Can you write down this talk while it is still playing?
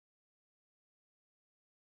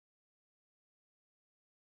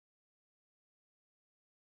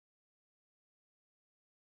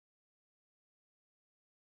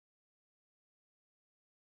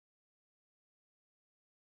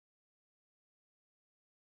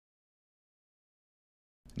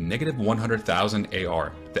-100,000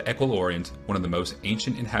 AR, the Equilorians, one of the most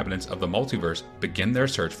ancient inhabitants of the multiverse, begin their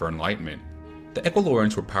search for enlightenment. The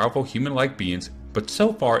Equilorians were powerful human-like beings, but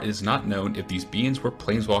so far it is not known if these beings were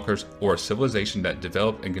planeswalkers or a civilization that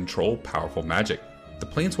developed and controlled powerful magic. The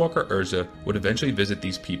planeswalker Urza would eventually visit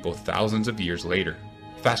these people thousands of years later.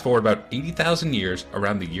 Fast forward about 80,000 years,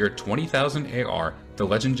 around the year 20,000 AR, the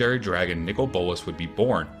legendary dragon Nicol Bolas would be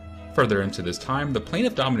born. Further into this time, the plane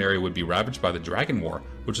of Dominaria would be ravaged by the Dragon War,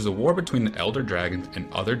 which is a war between the Elder Dragons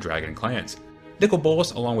and other dragon clans. Nicol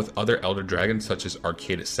Bolas, along with other Elder Dragons such as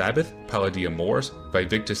Arcadus Sabbath, Palladia Mors,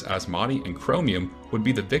 Vivictus Asmati, and Chromium, would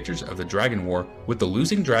be the victors of the Dragon War, with the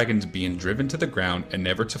losing dragons being driven to the ground and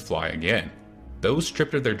never to fly again. Those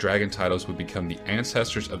stripped of their dragon titles would become the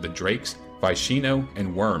ancestors of the Drakes, Vicino,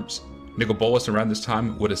 and Worms. Nicol Bolas around this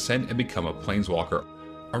time would ascend and become a planeswalker.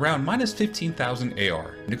 Around -15,000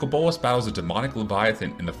 AR, Nicol Bolas battles a demonic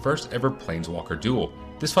Leviathan in the first ever planeswalker duel.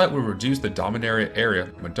 This fight would reduce the Dominaria area,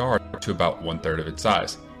 Madara, to about 1/3 of its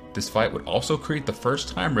size. This fight would also create the first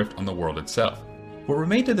time rift on the world itself. What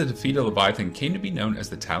remained of the defeated Leviathan came to be known as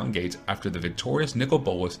the Talon Gates after the victorious Nicol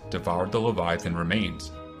Bolas devoured the Leviathan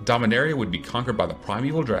remains. Dominaria would be conquered by the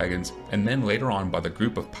primeval dragons, and then later on by the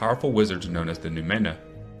group of powerful wizards known as the Numena.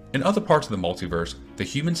 In other parts of the multiverse, the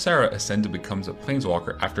human Sarah ascended to become a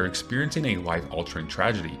planeswalker after experiencing a life-altering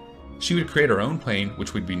tragedy. She would create her own plane,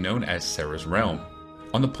 which would be known as Sarah's Realm.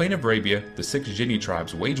 On the plane of Arabia, the 6 Jinni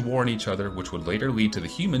tribes wage war on each other, which would later lead to the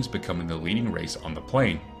humans becoming the leading race on the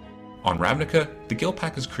plane. On Ravnica, the guild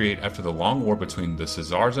pack is created after the long war between the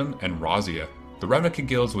Caesarzim and Razia. The Ravnica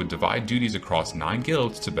guilds would divide duties across 9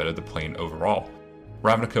 guilds to better the plane overall.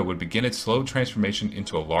 Ravnica would begin its slow transformation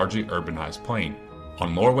into a largely urbanized plane.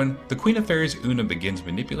 On Lorwyn, the Queen of Fairies Una begins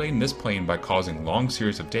manipulating this plane by causing long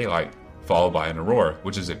series of daylight, followed by an aurora,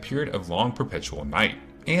 which is a period of long perpetual night.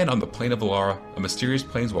 And on the plane of Alara, a mysterious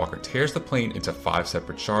planeswalker tears the plane into 5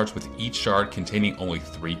 separate shards, with each shard containing only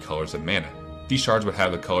 3 colors of mana. These shards would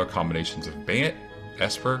have the color combinations of Bant,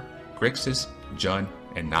 Esper, Grixis, Jund,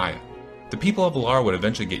 and Naya. The people of Alara would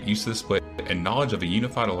eventually get used to the split, and knowledge of a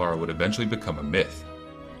unified Alara would eventually become a myth.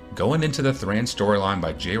 Going into the Thran storyline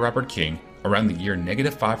by J. Robert King, around the year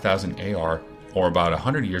 -5000 AR, or about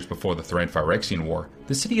 100 years before the Thran-Phyrexian War,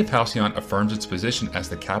 the city of Halcyon affirms its position as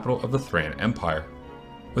the capital of the Thran Empire.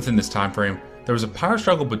 Within this time frame, there was a power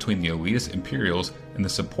struggle between the elitist Imperials and the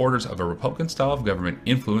supporters of a Republican style of government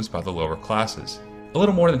influenced by the lower classes. A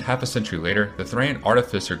little more than half a century later, the Thran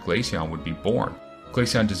artificer Glaceon would be born.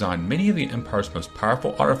 Glaceon designed many of the Empire's most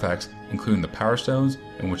powerful artifacts, including the Power Stones,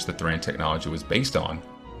 in which the Thran technology was based on.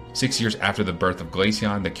 6 years after the birth of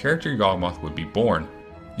Glaceon, the character Yawgmoth would be born.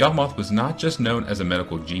 Yawgmoth was not just known as a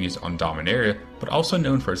medical genius on Dominaria, but also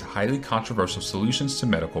known for his highly controversial solutions to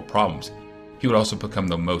medical problems. He would also become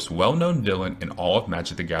the most well-known villain in all of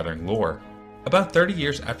Magic the Gathering lore. About 30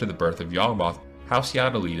 years after the birth of Yawgmoth, House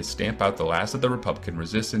Yada to stamp out the last of the Republican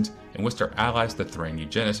resistance, in which their allies, the Thran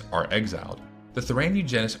Eugenists, are exiled. The Thran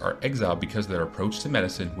Eugenists are exiled because of their approach to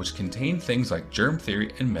medicine, which contained things like germ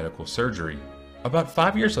theory and medical surgery. About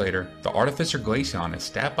 5 years later, the artificer Glaceon is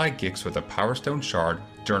stabbed by Gix with a Power Stone shard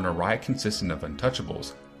during a riot consistent of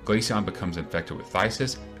Untouchables. Glaceon becomes infected with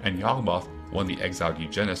Thysis, and Yawgmoth, one of the exiled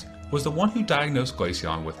Eugenists, was the one who diagnosed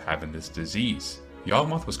Glaceon with having this disease.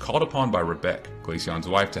 Yawgmoth was called upon by Rebecca, Glaceon's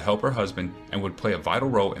wife, to help her husband and would play a vital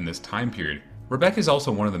role in this time period. Rebecca is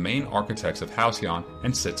also one of the main architects of Halcyon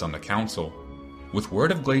and sits on the council. With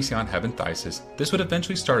word of Glaceon having Thysis, this would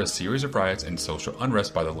eventually start a series of riots and social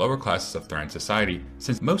unrest by the lower classes of Thran society,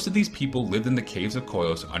 since most of these people lived in the caves of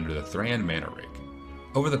Koilos under the Thran mana rig.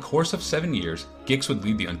 Over the course of 7 years, Gix would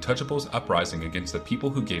lead the Untouchables uprising against the people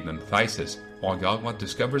who gave them Thysis, while Yawgmoth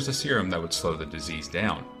discovers a serum that would slow the disease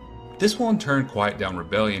down. This will in turn quiet down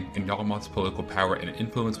rebellion, and Yawgmoth's political power and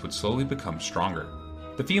influence would slowly become stronger.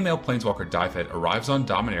 The female planeswalker Dyfed arrives on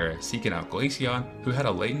Dominaria seeking out Glaceon, who had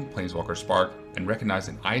a latent planeswalker spark, and recognized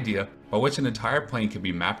an idea by which an entire plane could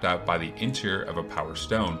be mapped out by the interior of a Power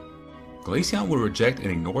Stone. Glaceon would reject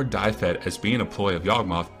and ignore Dyfed as being a ploy of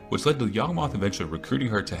Yawgmoth, which led to Yawgmoth eventually recruiting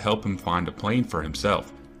her to help him find a plane for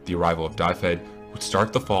himself. The arrival of Dyfed would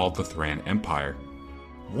start the fall of the Thran Empire.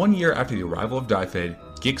 1 year after the arrival of Dyfed,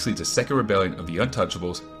 Gix leads a second rebellion of the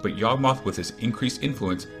Untouchables, but Yawgmoth, with his increased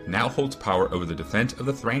influence, now holds power over the defense of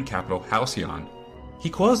the Thran capital, Halcyon. He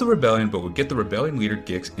quells the rebellion, but would get the rebellion leader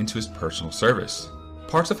Gix into his personal service.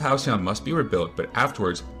 Parts of Halcyon must be rebuilt, but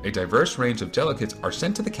afterwards, a diverse range of delegates are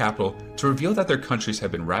sent to the capital to reveal that their countries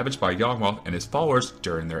have been ravaged by Yawgmoth and his followers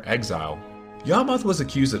during their exile. Yawgmoth was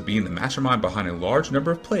accused of being the mastermind behind a large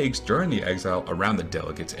number of plagues during the exile around the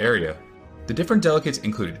delegates' area. The different delegates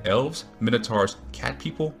included elves, minotaurs, cat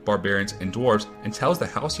people, barbarians, and dwarves, and tells the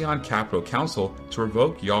Halcyon Capital Council to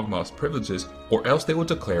revoke Yawgmoth's privileges or else they will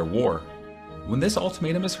declare war. When this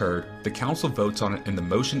ultimatum is heard, the council votes on it and the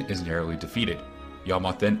motion is narrowly defeated.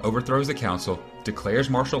 Yawgmoth then overthrows the council, declares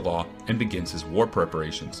martial law, and begins his war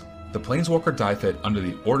preparations. The Planeswalker Dyfed, under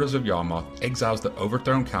the orders of Yawgmoth, exiles the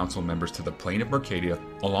overthrown council members to the plane of Mercadia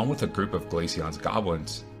along with a group of Glaceon's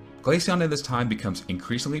goblins. Glaceon at this time becomes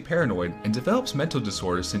increasingly paranoid and develops mental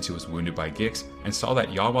disorders since he was wounded by Gix and saw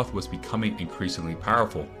that Yawgmoth was becoming increasingly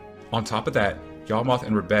powerful. On top of that, Yawgmoth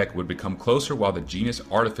and Rebek would become closer while the genius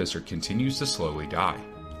Artificer continues to slowly die.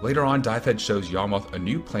 Later on, Dyfed shows Yawgmoth a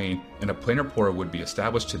new plane and a planar portal would be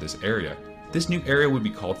established to this area. This new area would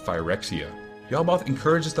be called Phyrexia. Yawgmoth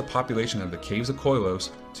encourages the population of the Caves of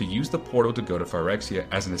Koilos to use the portal to go to Phyrexia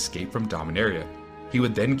as an escape from Dominaria. He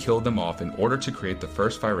would then kill them off in order to create the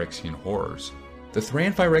first Phyrexian horrors. The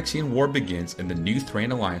Thran-Phyrexian War begins and the new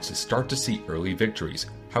Thran alliances start to see early victories.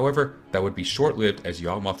 However, that would be short-lived as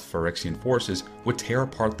Yawgmoth's Phyrexian forces would tear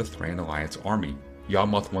apart the Thran Alliance army.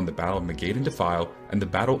 Yawgmoth won the Battle of Magadan Defile and the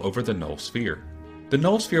battle over the Null Sphere. The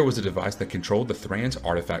Null Sphere was a device that controlled the Thran's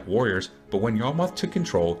artifact warriors, but when Yawgmoth took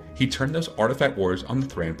control, he turned those artifact warriors on the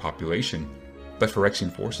Thran population. The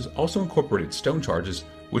Phyrexian forces also incorporated stone charges,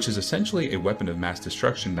 which is essentially a weapon of mass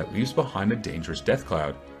destruction that leaves behind a dangerous death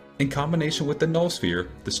cloud. In combination with the Null Sphere,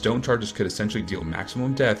 the stone charges could essentially deal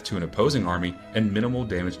maximum death to an opposing army and minimal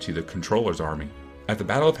damage to the controller's army. At the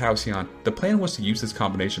Battle of Halcyon, the plan was to use this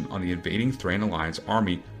combination on the invading Thran Alliance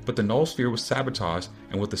army, but the Null Sphere was sabotaged,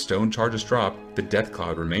 and with the stone charges dropped, the death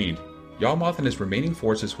cloud remained. Yawgmoth and his remaining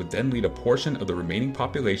forces would then lead a portion of the remaining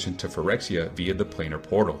population to Phyrexia via the planar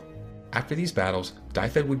portal. After these battles,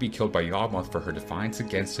 Dyfed would be killed by Yawgmoth for her defiance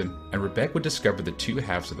against him, and Rebek would discover the two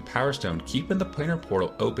halves of the Power Stone keeping the planar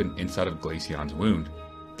portal open inside of Glaceon's wound.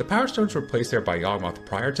 The Power Stones were placed there by Yawgmoth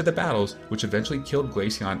prior to the battles, which eventually killed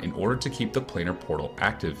Glaceon in order to keep the planar portal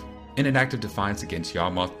active. In an act of defiance against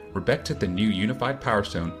Yawgmoth, Rebek took the new unified Power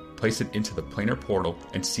Stone, placed it into the planar portal,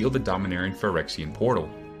 and sealed the Dominarian Phyrexian portal.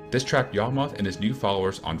 This trapped Yawgmoth and his new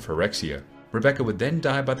followers on Phyrexia. Rebecca would then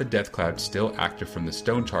die by the death cloud still active from the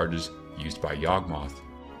stone charges used by Yawgmoth.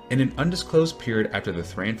 In an undisclosed period after the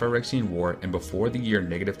Thran-Phyrexian War and before the year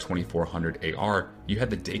 -2400 AR, you had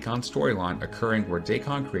the Daikon storyline occurring where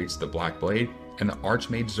Daikon creates the Black Blade and the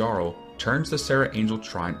Archmage Zarl turns the Serra Angel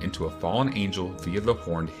Shrine into a fallen angel via the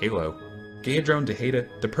Horned Halo. Gaedrone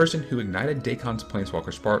Deheda, the person who ignited Daikon's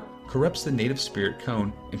Planeswalker Spark, corrupts the native spirit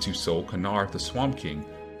cone into Sol Kanar, the Swamp King.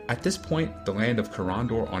 At this point, the land of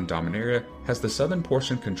Karandor on Dominaria has the southern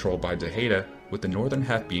portion controlled by Deheda, with the northern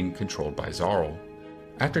half being controlled by Zarl.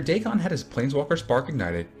 After Daikon had his Planeswalker Spark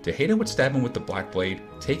ignited, Deheda would stab him with the Black Blade,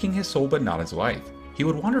 taking his soul but not his life. He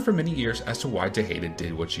would wonder for many years as to why Deheda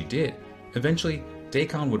did what she did. Eventually,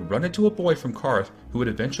 Daikon would run into a boy from Karth who would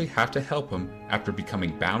eventually have to help him after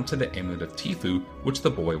becoming bound to the amulet of Tfue, which the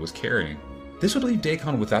boy was carrying. This would leave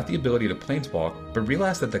Daikon without the ability to planeswalk, but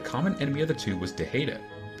realized that the common enemy of the two was Deheda.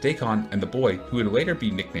 Daikon and the boy, who would later be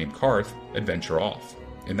nicknamed Karth, adventure off.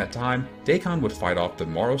 In that time, Daikon would fight off the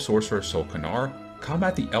Morrow sorcerer Sol Kanar,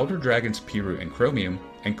 combat the Elder Dragons Piru and Chromium,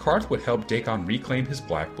 and Karth would help Daikon reclaim his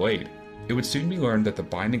Black Blade. It would soon be learned that the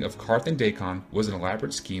binding of Karth and Daikon was an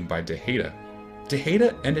elaborate scheme by Deheda.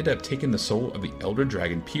 Deheda ended up taking the soul of the Elder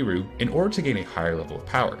Dragon Piru in order to gain a higher level of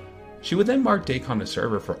power. She would then mark Daikon a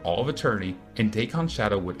server for all of eternity, and Daikon's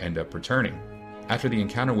shadow would end up returning. After the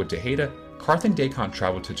encounter with Deheda, Karth and Daikon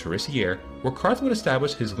traveled to Terisiere, where Karth would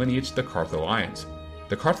establish his lineage, the Karth Alliance.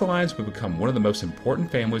 The Karth Alliance would become one of the most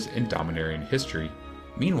important families in Dominarian history.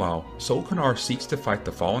 Meanwhile, Sol Kanar seeks to fight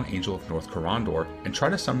the fallen angel of North Karandor and try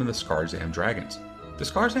to summon the Skarzam dragons. The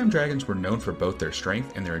Skarzam dragons were known for both their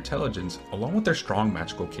strength and their intelligence, along with their strong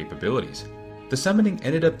magical capabilities. The summoning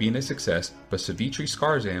ended up being a success, but Savitri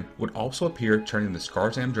Skarzam would also appear, turning the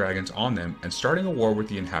Skarzam dragons on them and starting a war with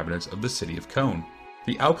the inhabitants of the city of Khone.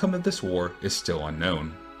 The outcome of this war is still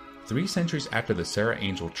unknown. 3 centuries after the Serra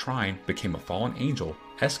Angel Trine became a fallen angel,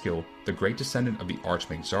 Eskil, the great descendant of the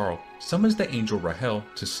Archmage Zarl, summons the angel Rahel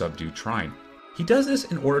to subdue Trine. He does this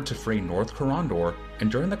in order to free North Karandor, and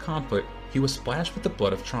during the conflict, he was splashed with the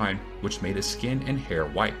blood of Trine, which made his skin and hair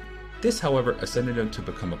white. This, however, ascended him to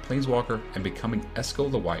become a planeswalker and becoming Eskil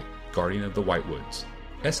the White, guardian of the Whitewoods.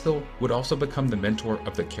 Eskil would also become the mentor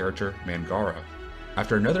of the character Mangara.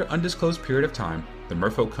 After another undisclosed period of time, the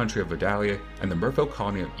merfolk country of Vidalia and the merfolk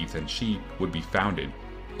colony of Ethan She would be founded.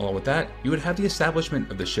 Along with that, you would have the establishment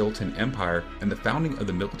of the Shilton Empire and the founding of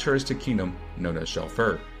the militaristic kingdom known as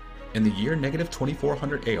Shelfur. In the year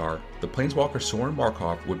 -2400 AR, the planeswalker Soren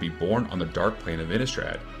Markov would be born on the dark plane of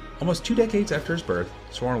Innistrad. Almost 2 decades after his birth,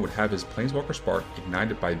 Sauron would have his planeswalker spark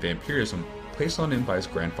ignited by vampirism placed on him by his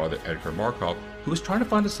grandfather Edgar Markov, who was trying to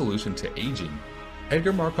find a solution to aging.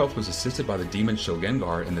 Edgar Markov was assisted by the demon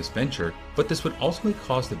Shilgengar in this venture, but this would ultimately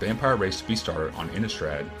cause the vampire race to be started on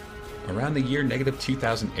Innistrad. Around the year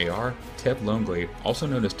 -2000 AR, Tev Loneglade, also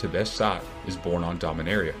known as Tevesh Sat, is born on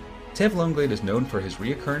Dominaria. Tev Loneglade is known for his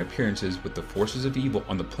recurring appearances with the forces of evil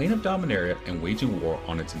on the plane of Dominaria and waging war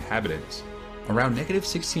on its inhabitants. Around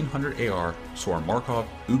 -1600 AR, Sauron Markov,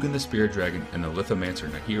 Ugin the Spirit Dragon, and the Lithomancer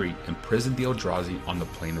Nahiri imprisoned the Eldrazi on the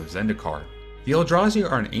plane of Zendikar. The Eldrazi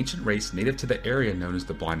are an ancient race native to the area known as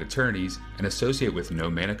the Blind Eternities and associate with no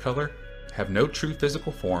mana color, have no true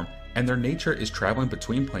physical form, and their nature is traveling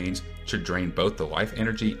between planes to drain both the life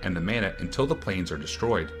energy and the mana until the planes are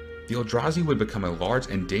destroyed. The Eldrazi would become a large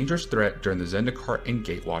and dangerous threat during the Zendikar and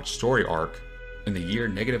Gatewatch story arc. In the year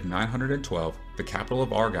 -912, the capital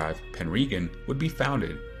of Argive, Penregan, would be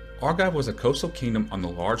founded. Argive was a coastal kingdom on the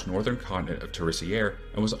large northern continent of Terisier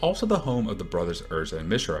and was also the home of the brothers Urza and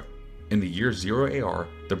Mishra. In the year 0 AR,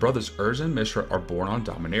 the brothers Urza and Mishra are born on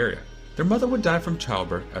Dominaria. Their mother would die from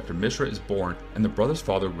childbirth after Mishra is born, and the brother's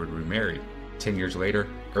father would remarry. 10 years later,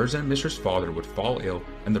 Urza and Mishra's father would fall ill,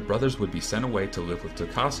 and the brothers would be sent away to live with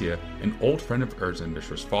Tokasia, an old friend of Urza and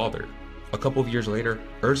Mishra's father. A couple of years later,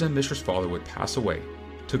 Urza and Mishra's father would pass away.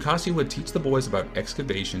 Tokasia would teach the boys about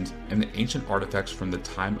excavations and the ancient artifacts from the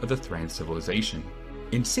time of the Thran civilization.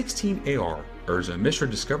 In 16 AR, Urza and Mishra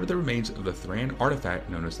discovered the remains of the Thran artifact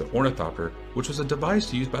known as the Ornithopter, which was a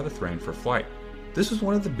device used by the Thran for flight. This was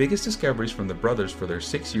one of the biggest discoveries from the brothers for their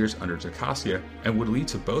 6 years under Tokasia and would lead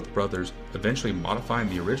to both brothers eventually modifying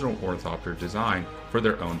the original Ornithopter design for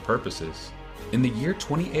their own purposes. In the year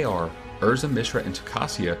 20 AR, Urza, Mishra, and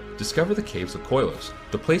Tokasia discover the caves of Koilos,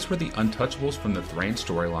 the place where the Untouchables from the Thran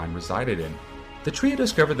storyline resided in. The trio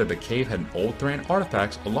discovered that the cave had an old Thran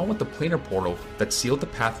artifacts along with the planar portal that sealed the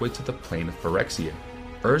pathway to the plane of Phyrexia.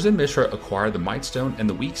 Urza and Mishra acquired the Might Stone and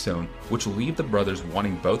the Weak Stone, which will leave the brothers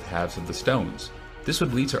wanting both halves of the stones. This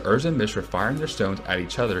would lead to Urza and Mishra firing their stones at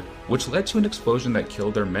each other, which led to an explosion that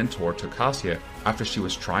killed their mentor Tokasia after she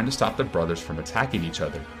was trying to stop the brothers from attacking each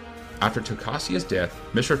other. After Tokasia's death,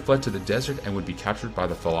 Mishra fled to the desert and would be captured by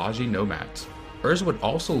the Falaji nomads. Urza would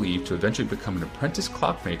also leave to eventually become an apprentice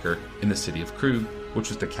clockmaker in the city of Krug, which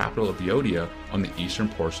was the capital of Yodia on the eastern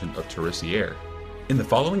portion of Terisier. In the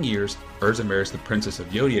following years, Urza marries the princess of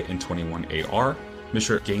Yodia in 21 AR,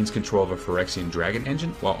 Mishra gains control of a Phyrexian dragon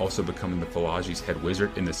engine while also becoming the Falaji's head wizard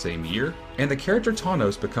in the same year, and the character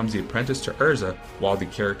Tawnos becomes the apprentice to Urza, while the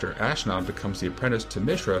character Ashnod becomes the apprentice to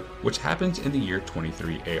Mishra, which happens in the year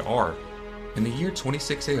 23 AR. In the year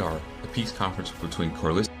 26 AR, a peace conference between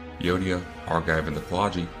Corlys, Yodia, Argive, and the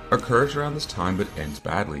Falaji occurs around this time but ends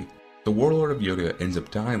badly. The warlord of Yodia ends up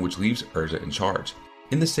dying, which leaves Urza in charge.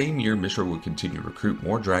 In the same year, Mishra would continue to recruit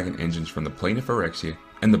more dragon engines from the plane of Phyrexia,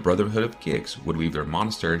 and the Brotherhood of Gix would leave their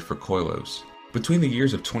monastery for Koilos. Between the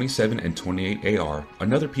years of 27 and 28 AR,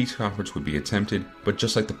 another peace conference would be attempted, but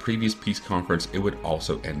just like the previous peace conference, it would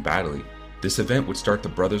also end badly. This event would start the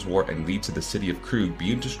Brothers' War and lead to the city of Krug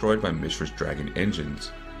being destroyed by Mishra's dragon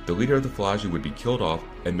engines. The leader of the Falaji would be killed off,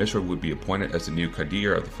 and Mishra would be appointed as the new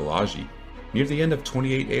Qadir of the Falaji. Near the end of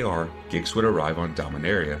 28 AR, Gix would arrive on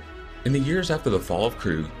Dominaria. In the years after the fall of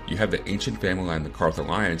Krug, you have the ancient family line the Karth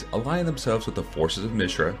Alliance aligning themselves with the forces of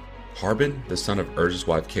Mishra, Harbin, the son of Urza's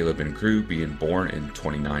wife Caleb and Krug, being born in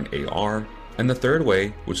 29 AR, and the Third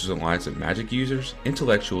Way, which is an alliance of magic users,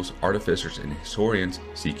 intellectuals, artificers, and historians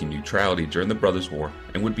seeking neutrality during the Brothers' War,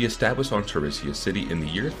 and would be established on Terisia City in the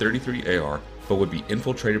year 33 AR, but would be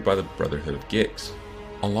infiltrated by the Brotherhood of Gix.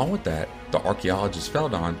 Along with that, the archaeologist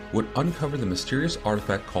Feldon would uncover the mysterious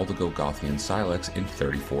artifact called the Golgothian Silex in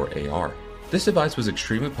 34 AR. This device was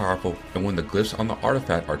extremely powerful, and when the glyphs on the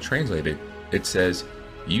artifact are translated, it says,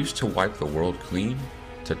 "Used to wipe the world clean,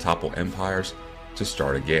 to topple empires, to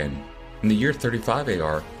start again." In the year 35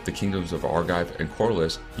 AR, the kingdoms of Argive and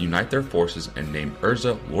Corlys unite their forces and name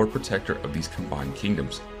Urza Lord Protector of these combined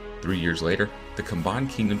kingdoms. 3 years later, the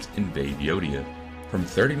combined kingdoms invade Yodia. From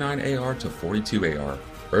 39 AR to 42 AR,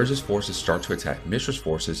 Urza's forces start to attack Mishra's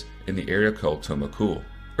forces in the area called Tomakul.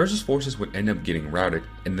 Urza's forces would end up getting routed,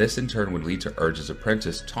 and this in turn would lead to Urza's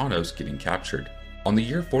apprentice Tawnos getting captured. On the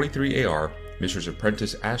year 43 AR, Mishra's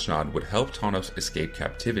apprentice Ashnod would help Tawnos escape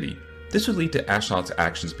captivity. This would lead to Ashnod's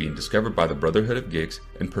actions being discovered by the Brotherhood of Gix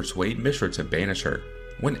and persuade Mishra to banish her.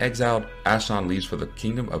 When exiled, Ashnod leaves for the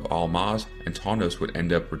kingdom of Almaz, and Tawnos would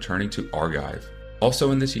end up returning to Argive.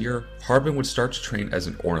 Also in this year, Harbin would start to train as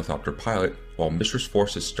an Ornithopter pilot, while Mishra's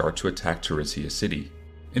forces start to attack Terisia City.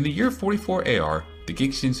 In the year 44 AR, the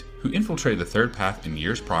Gixians, who infiltrated the Third Path in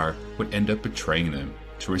years prior, would end up betraying them.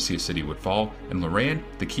 Teresia City would fall, and Loran,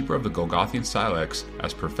 the keeper of the Golgothian Silex,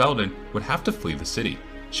 as per Felden, would have to flee the city.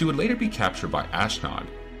 She would later be captured by Ashnod.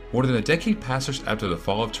 More than a decade passes after the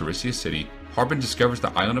fall of Teresia City, Harbin discovers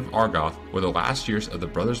the island of Argoth, where the last years of the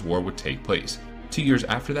Brothers' War would take place. 2 years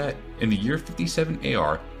after that, in the year 57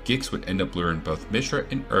 AR, Gix would end up luring both Mishra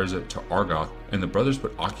and Urza to Argoth, and the brothers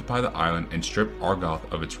would occupy the island and strip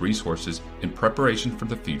Argoth of its resources in preparation for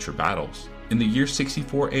the future battles. In the year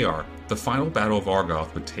 64 AR, the final battle of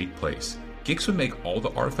Argoth would take place. Gix would make all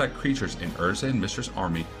the artifact creatures in Urza and Mishra's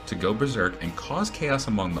army to go berserk and cause chaos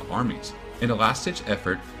among the armies. In a last-ditch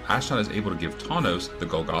effort, Ashnod is able to give Tawnos the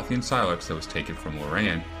Golgothian Silex that was taken from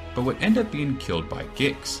Loran, but would end up being killed by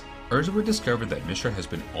Gix. Urza would discover that Mishra has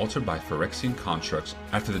been altered by Phyrexian constructs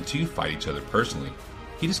after the two fight each other personally.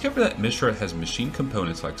 He discovered that Mishra has machine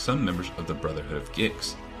components like some members of the Brotherhood of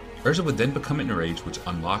Gix. Urza would then become enraged, which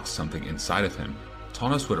unlocks something inside of him.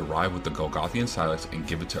 Tawnos would arrive with the Golgothian Silex and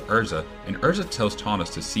give it to Urza, and Urza tells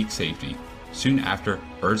Tawnos to seek safety. Soon after,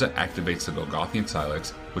 Urza activates the Golgothian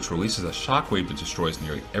Silex, which releases a shockwave that destroys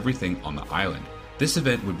nearly everything on the island. This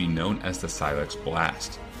event would be known as the Silex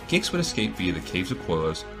Blast. Gix would escape via the Caves of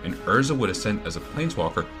Koilos, and Urza would ascend as a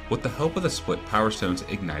planeswalker with the help of the split power stones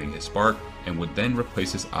igniting his spark, and would then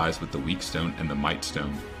replace his eyes with the Weak Stone and the Might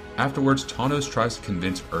Stone. Afterwards, Tawnos tries to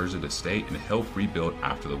convince Urza to stay and help rebuild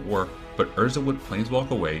after the war, but Urza would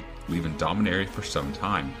planeswalk away, leaving Dominaria for some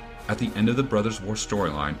time. At the end of the Brothers' War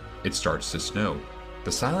storyline, it starts to snow.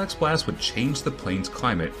 The Silex Blast would change the plane's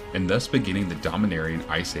climate, and thus beginning the Dominarian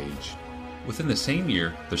Ice Age. Within the same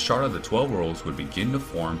year, the Shard of the 12 Worlds would begin to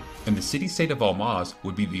form, and the city-state of Almaz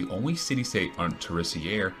would be the only city-state on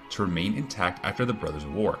Terisier to remain intact after the Brothers'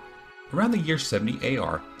 War. Around the year 70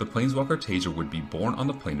 AR, the Planeswalker Taser would be born on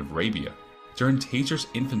the plane of Arabia. During Taser's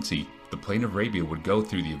infancy, the plane of Arabia would go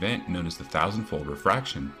through the event known as the Thousandfold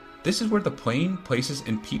Refraction. This is where the plane, places,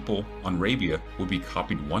 and people on Arabia would be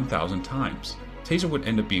copied 1,000 times. Taser would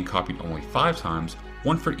end up being copied only 5 times,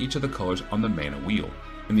 one for each of the colors on the mana wheel.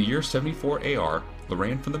 In the year 74 AR,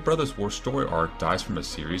 Loran from the Brothers' War story arc dies from a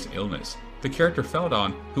serious illness. The character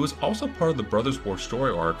Feldon, who was also part of the Brothers' War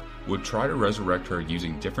story arc, would try to resurrect her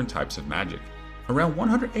using different types of magic. Around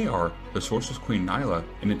 100 AR, the Sorceress Queen Nyla,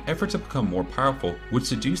 in an effort to become more powerful, would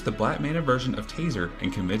seduce the black mana version of Taser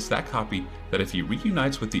and convince that copy that if he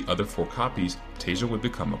reunites with the other 4 copies, Taser would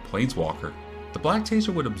become a Planeswalker. The black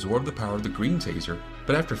Taser would absorb the power of the green Taser,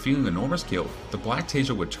 but after feeling enormous guilt, the black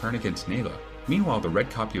Taser would turn against Nyla. Meanwhile, the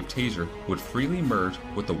red copy of Taser would freely merge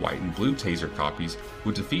with the white and blue Taser copies,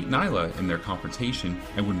 would defeat Nyla in their confrontation,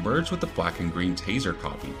 and would merge with the black and green Taser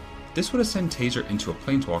copy. This would ascend Taser into a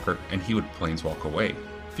Planeswalker, and he would Planeswalk away.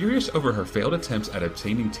 Furious over her failed attempts at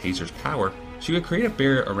obtaining Taser's power, she would create a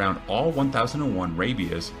barrier around all 1001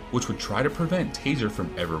 Rabias, which would try to prevent Taser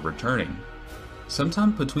from ever returning.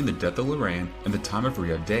 Sometime between the death of Loran and the time of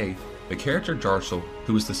Rhea Day, the character Jarsel,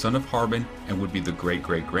 who is the son of Harbin and would be the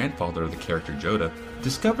great-great-grandfather of the character Joda,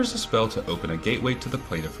 discovers a spell to open a gateway to the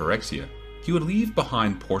plane of Phyrexia. He would leave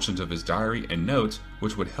behind portions of his diary and notes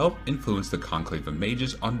which would help influence the Conclave of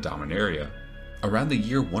Mages on Dominaria. Around the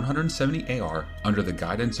year 170 AR, under the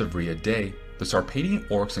guidance of Rhea Day, the Sarpadian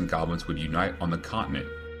orcs and goblins would unite on the continent.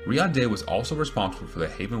 Rhea Day was also responsible for the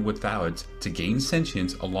Havenwood Thalids to gain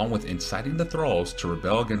sentience along with inciting the Thralls to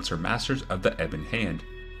rebel against their masters of the Ebon Hand.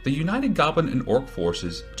 The united Goblin and Orc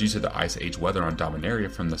forces, due to the Ice Age weather on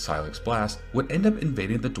Dominaria from the Silex Blast, would end up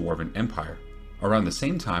invading the Dwarven Empire. Around the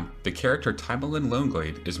same time, the character Tymalin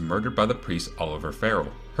Loneglade is murdered by the priest Oliver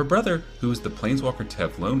Farrell. Her brother, who is the Planeswalker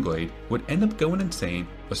Tev Loneglade, would end up going insane,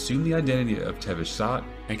 assume the identity of Tevish Sot,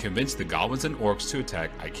 and convince the Goblins and Orcs to attack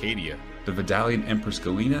Ikadia. The Vidalian Empress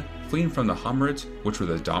Galena, fleeing from the Humrids, which were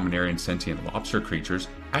the Dominarian sentient lobster creatures,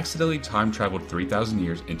 accidentally time-traveled 3,000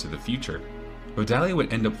 years into the future. Vidalia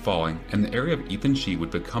would end up falling, and the area of Ethan Sheet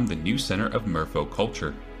would become the new center of merfolk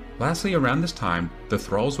culture. Lastly, around this time, the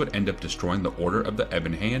Thralls would end up destroying the Order of the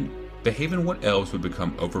Ebon Hand, the Havenwood Elves would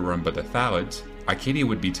become overrun by the Thalids, Ikadia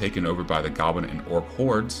would be taken over by the Goblin and Orc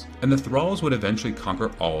hordes, and the Thralls would eventually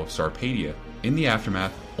conquer all of Sarpadia. In the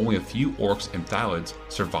aftermath, only a few Orcs and Thalids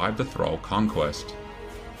survived the Thrall conquest.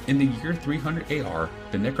 In the year 300 AR,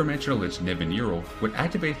 the Necromancer Lich Niven Ural would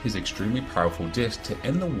activate his extremely powerful disc to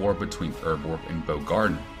end the war between Urborg and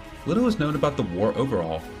Bogarden. Little is known about the war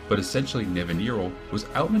overall, but essentially Niven Ural was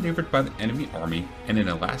outmaneuvered by the enemy army and in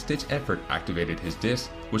a last-ditch effort activated his disc,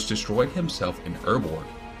 which destroyed himself in Urborg.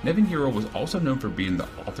 Niven Ural was also known for being the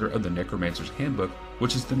author of the Necromancer's Handbook,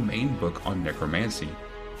 which is the main book on necromancy.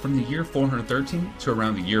 From the year 413 to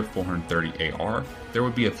around the year 430 AR, there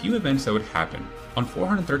would be a few events that would happen. On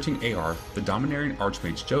 413 AR, the Dominarian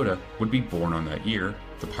Archmage Joda would be born on that year.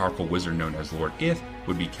 The powerful wizard known as Lord Ith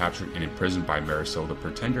would be captured and imprisoned by Marisol the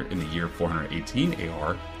Pretender in the year 418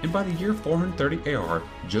 AR, and by the year 430 AR,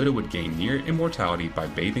 Jodah would gain near immortality by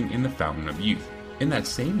bathing in the Fountain of Youth. In that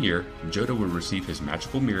same year, Jodah would receive his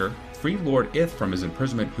magical mirror, free Lord Ith from his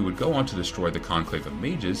imprisonment, who would go on to destroy the Conclave of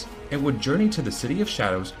Mages, and would journey to the City of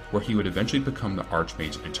Shadows, where he would eventually become the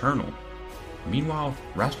Archmage Eternal. Meanwhile,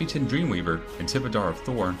 Rasputin Dreamweaver and Tivadar of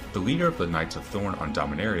Thorn, the leader of the Knights of Thorn on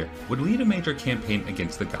Dominaria, would lead a major campaign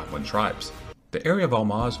against the Goblin tribes. The area of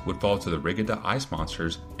Almaz would fall to the Rigida ice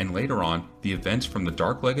monsters, and later on, the events from the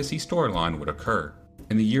Dark Legacy storyline would occur.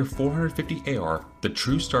 In the year 450 AR, the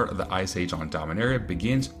true start of the Ice Age on Dominaria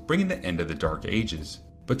begins, bringing the end of the Dark Ages.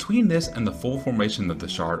 Between this and the full formation of the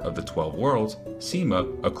Shard of the 12 Worlds,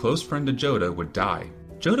 Sima, a close friend to Jodah, would die.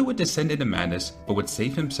 Jodah would descend into madness, but would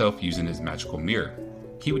save himself using his magical mirror.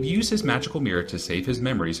 He would use his magical mirror to save his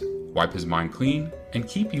memories, wipe his mind clean, and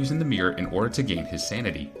keep using the mirror in order to gain his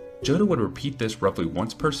sanity. Jodah would repeat this roughly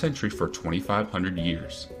once per century for 2,500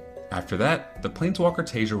 years. After that, the Planeswalker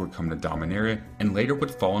Taser would come to Dominaria and later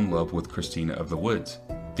would fall in love with Christina of the Woods.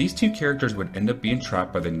 These two characters would end up being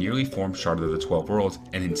trapped by the nearly formed Shard of the 12 Worlds,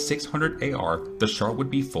 and in 600 AR, the Shard would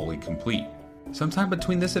be fully complete. Sometime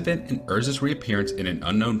between this event and Urza's reappearance in an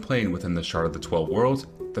unknown plane within the Shard of the 12 Worlds,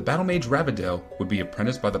 the Battle Mage Ravadel would be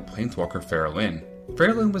apprenticed by the Planeswalker Farrelyn.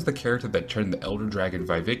 Farrelyn was the character that turned the Elder Dragon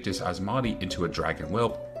Vivictus Asmadi into a dragon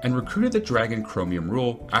whelp, and recruited the dragon Chromium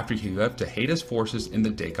Rule after he left to hate his forces in the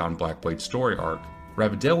Dagon Blackblade story arc.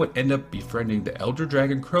 Ravadel would end up befriending the Elder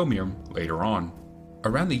Dragon Chromium later on.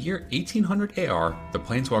 Around the year 1800 AR, the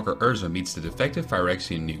Planeswalker Urza meets the defective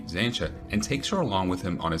Phyrexian Newt Xantcha and takes her along with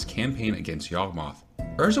him on his campaign against Yawgmoth.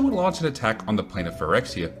 Urza would launch an attack on the plane of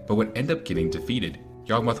Phyrexia, but would end up getting defeated.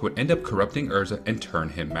 Yawgmoth would end up corrupting Urza and turn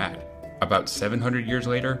him mad. About 700 years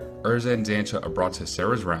later, Urza and Xantcha are brought to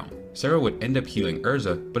Serra's realm. Serra would end up healing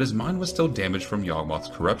Urza, but his mind was still damaged from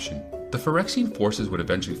Yawgmoth's corruption. The Phyrexian forces would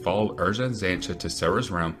eventually follow Urza and Xantcha to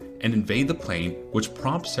Serra's realm and invade the plane, which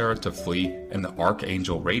prompts Serra to flee and the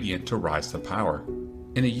Archangel Radiant to rise to power.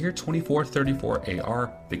 In the year 2434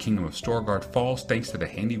 AR, the Kingdom of Storgard falls thanks to the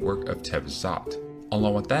handiwork of Tev Zot.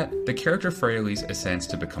 Along with that, the character Freyalise ascends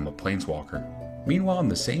to become a Planeswalker. Meanwhile, in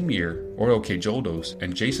the same year, Oriel Kjoldos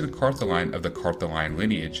and Jason Carthaline of the Carthaline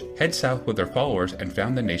lineage head south with their followers and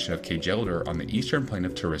found the nation of Kjeldir on the eastern plane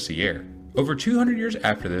of Terisier. Over 200 years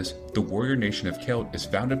after this, the warrior nation of Kelt is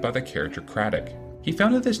founded by the character Kradek. He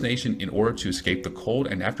founded this nation in order to escape the cold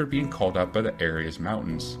and after being called out by the area's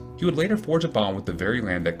mountains. He would later forge a bond with the very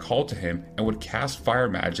land that called to him and would cast fire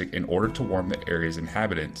magic in order to warm the area's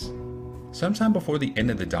inhabitants. Sometime before the end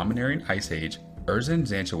of the Dominarian Ice Age, Urza and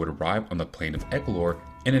Xantcha would arrive on the plane of Eklor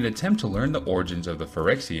in an attempt to learn the origins of the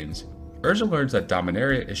Phyrexians. Urza learns that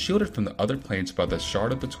Dominaria is shielded from the other planes by the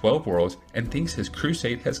Shard of the 12 Worlds and thinks his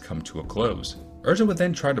crusade has come to a close. Urza would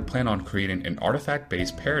then try to plan on creating an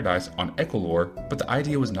artifact-based paradise on Eklor, but the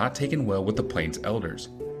idea was not taken well with the plane's elders.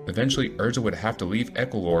 Eventually, Urza would have to leave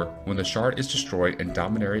Eklor when the Shard is destroyed and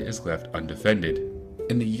Dominaria is left undefended.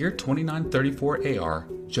 In the year 2934 AR,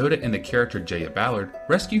 Jodah and the character Jaya Ballard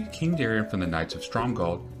rescue King Darien from the Knights of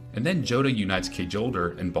Stromgald, and then Jodah unites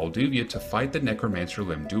Kjoldir and Balduvia to fight the necromancer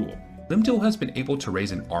Lim-Dûl. Lim-Dûl has been able to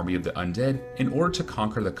raise an army of the undead in order to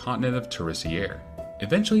conquer the continent of Terisier.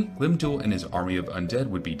 Eventually, Lim-Dûl and his army of undead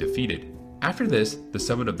would be defeated. After this, the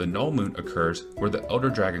summit of the Null Moon occurs where the Elder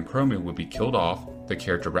Dragon Chromium would be killed off, the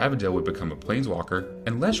character Ravadel would become a Planeswalker,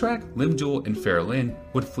 and Leshrac, Lim-Dûl, and Farrelyn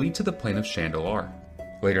would flee to the plane of Chandalar.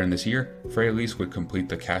 Later in this year, Freyalise would complete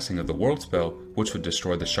the casting of the World Spell, which would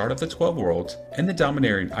destroy the Shard of the 12 Worlds and the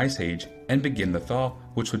Dominarian Ice Age, and begin the Thaw,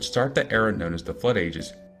 which would start the era known as the Flood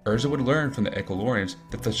Ages. Urza would learn from the Eklorians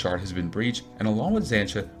that the Shard has been breached, and along with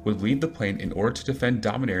Xantcha, would leave the plane in order to defend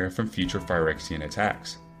Dominaria from future Phyrexian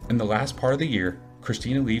attacks. In the last part of the year,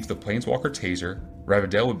 Christina leaves the Planeswalker Taser,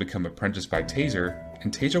 Ravadel would become apprenticed by Taser,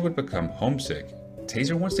 and Taser would become homesick.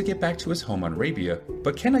 Taser wants to get back to his home on Arabia,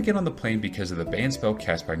 but cannot get on the plane because of the ban spell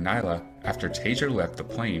cast by Nyla after Taser left the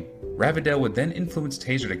plane. Ravadel would then influence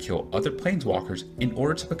Taser to kill other Planeswalkers in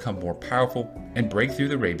order to become more powerful and break through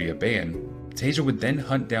the Arabia ban. Taser would then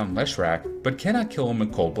hunt down Leshrac, but cannot kill him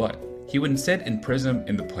in cold blood. He would instead imprison him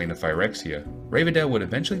in the plane of Phyrexia. Ravadel would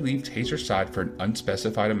eventually leave Taser's side for an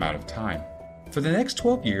unspecified amount of time. For the next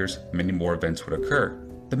 12 years, many more events would occur.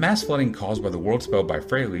 The mass flooding caused by the World Spell by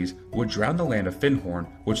Freyalise would drown the land of Finhorn,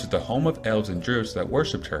 which is the home of elves and druids that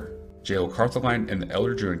worshipped her. Jael Carthaline and the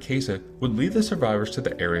elder druid Kesa would lead the survivors to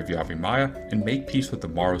the area of Yavimaya and make peace with the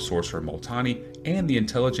Morrow sorcerer Multani and the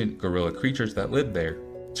intelligent gorilla creatures that lived there.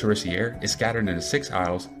 Tertiaire is scattered into 6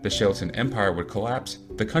 isles, the Shelton Empire would collapse,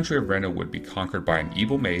 the country of Rena would be conquered by an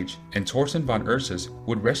evil mage, and Torsten von Ursus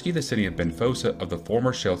would rescue the city of Benfosa of the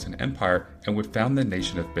former Shelton Empire and would found the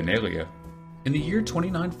nation of Benalia. In the year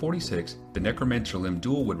 2946, the necromancer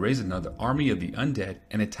Lim-Dûl would raise another army of the undead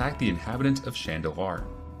and attack the inhabitants of Chandelar.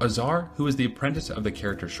 Azar, who is the apprentice of the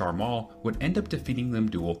character Sharmal, would end up defeating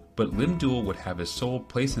Lim-Dûl, but Lim-Dûl would have his soul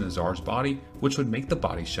placed in Azar's body, which would make the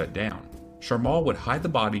body shut down. Sharmal would hide the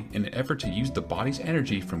body in an effort to use the body's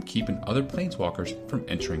energy from keeping other planeswalkers from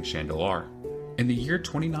entering Chandelar. In the year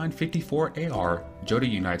 2954 AR, Jodah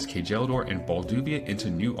unites Cajeldor and Balduvia into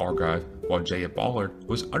New Argive, while Jaya Ballard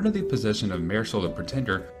was under the possession of Marisol the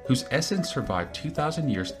Pretender, whose essence survived 2,000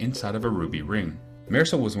 years inside of a ruby ring.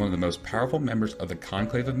 Marisol was one of the most powerful members of the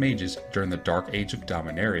Conclave of Mages during the Dark Age of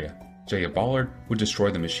Dominaria. Jaya Ballard would destroy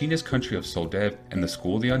the machinist country of Soldev and the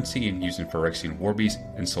School of the Unseen using Phyrexian Warbeast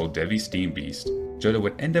and Soldevi Steam Beast. Jodah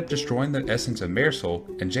would end up destroying the essence of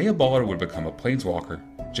Marisol, and Jaya Ballard would become a planeswalker.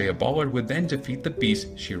 Jaya Ballard would then defeat the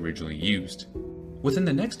beast she originally used. Within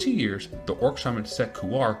the next 2 years, the Orc Shaman Set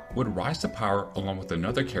Kuar would rise to power along with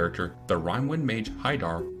another character, the Rhinewind Mage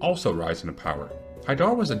Haidar, also rising to power.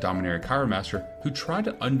 Haidar was a Dominaria Chiromaster who tried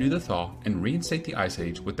to undo the thaw and reinstate the Ice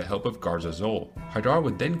Age with the help of Garza Zol. Haidar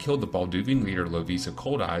would then kill the Balduvian leader Lovisa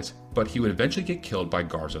Cold Eyes, but he would eventually get killed by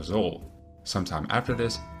Garza Zol. Sometime after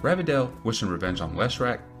this, Revendell, wishing revenge on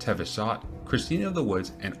Leshrac, Tevishat, Christina of the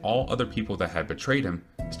Woods, and all other people that had betrayed him,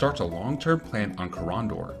 starts a long-term plan on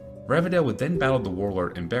Corondor. Revendell would then battle the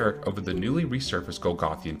warlord Emberic over the newly resurfaced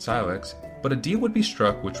Golgothian Silex, but a deal would be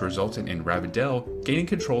struck which resulted in Revendell gaining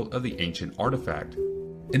control of the ancient artifact.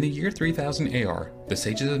 In the year 3000 AR, the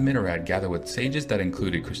Sages of Minorad gather with sages that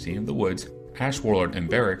included Christine of the Woods, Ash Warlord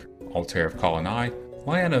Emberic, Altair of Colonnai,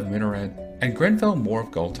 Lyanna of Minorad, and Grenfell Moore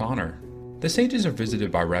of Gultanar. The sages are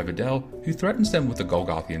visited by Revendell, who threatens them with the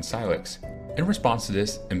Golgothian Silex. In response to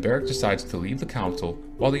this, Emberic decides to leave the council,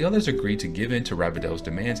 while the others agree to give in to Revendell's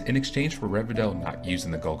demands in exchange for Revendell not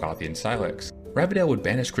using the Golgothian Silex. Revendell would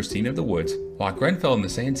banish Christine of the Woods, lock Grenfell in the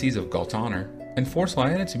Sand Seas of Gultanar, and force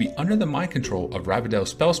Lyanna to be under the mind control of Revendell's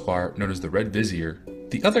Spellspire known as the Red Vizier.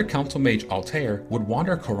 The other council mage Altair would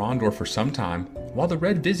wander Corondor for some time, while the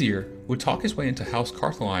Red Vizier would talk his way into House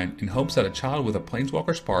Carthalion in hopes that a child with a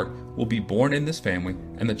Planeswalker spark will be born in this family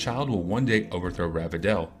and the child will one day overthrow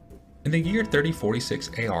Revendell. In the year 3046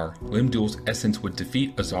 AR, Lim-Dûl's essence would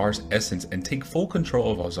defeat Azar's essence and take full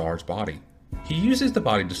control of Azar's body. He uses the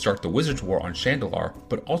body to start the Wizard's War on Chandelar,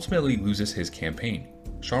 but ultimately loses his campaign.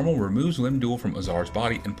 Sharmal removes Lim-Dûl from Azar's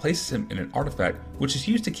body and places him in an artifact which is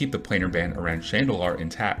used to keep the planar band around Chandelar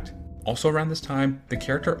intact. Also around this time, the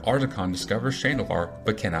character Arzakon discovers Chandelar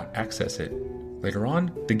but cannot access it. Later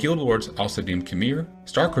on, the guild lords Al-Sadim Khemir,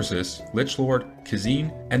 Starchrysis, Lich Lord,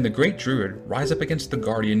 Kazin, and the Great Druid rise up against the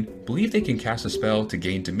Guardian, believe they can cast a spell to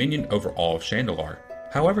gain dominion over all of Chandelar.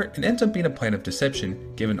 However, it ends up being a plan of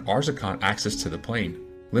deception, giving Arzakon access to the plane.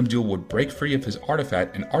 Lim-Dûl would break free of his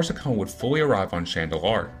artifact and Arzakon would fully arrive on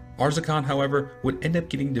Chandelar. Arzakon, however, would end up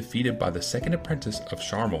getting defeated by the second apprentice of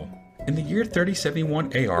Sharmal. In the year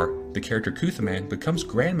 3071 AR, the character Kuthaman becomes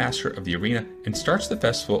Grand Master of the arena and starts the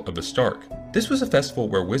Festival of Bastark. This was a festival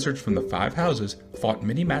where wizards from the 5 houses fought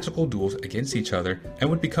many magical duels against each other and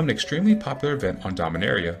would become an extremely popular event on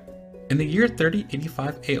Dominaria. In the year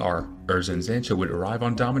 3085 AR, Urza and Xantcha would arrive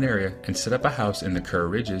on Dominaria and set up a house in the Kura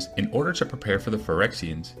Ridges in order to prepare for the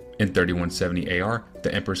Phyrexians. In 3170 AR,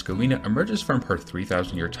 the Empress Galena emerges from her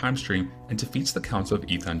 3,000-year time stream and defeats the Council of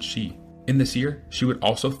Ethan Shi. In this year, she would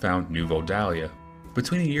also found New Voldalia.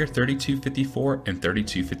 Between the year 3254 and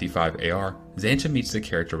 3255 AR, Xantcha meets the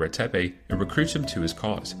character Retepe and recruits him to his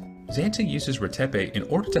cause. Xantcha uses Retepe in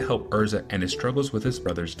order to help Urza and his struggles with his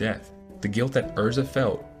brother's death. The guilt that Urza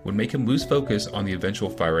felt would make him lose focus on the eventual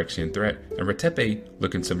Phyrexian threat, and Retepe,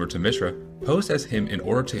 looking similar to Mishra, posed as him in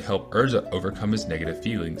order to help Urza overcome his negative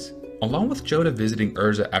feelings. Along with Jodah visiting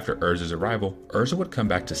Urza after Urza's arrival, Urza would come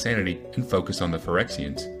back to sanity and focus on the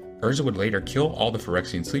Phyrexians. Urza would later kill all the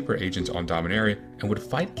Phyrexian sleeper agents on Dominaria and would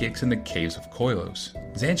fight Gix in the caves of Koilos.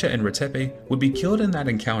 Xantcha and Retepe would be killed in that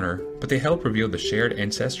encounter, but they helped reveal the shared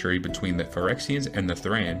ancestry between the Phyrexians and the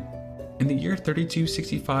Thran. In the year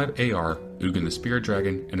 3265 AR, Ugin the Spirit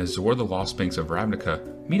Dragon and Azor the Lost Banks of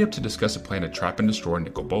Ravnica meet up to discuss a plan to trap and destroy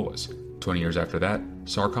Nicol Bolas. 20 years after that,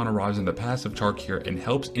 Sarkhan arrives in the pass of Tarkir and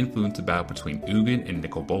helps influence the battle between Ugin and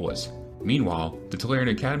Nicol Bolas. Meanwhile, the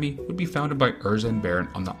Tolarian Academy would be founded by Urza and Baron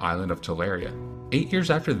on the island of Tolaria. 8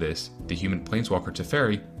 years after this, the human planeswalker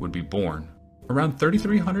Teferi would be born. Around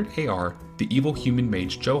 3300 AR, the evil human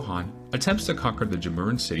mage Johan attempts to conquer the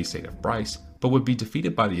Jamuran city-state of Bryce, but would be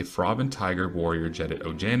defeated by the Afravan Tiger warrior Jedit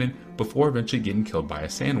Ojanen before eventually getting killed by a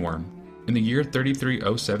sandworm. In the year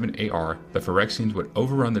 3307 AR, the Phyrexians would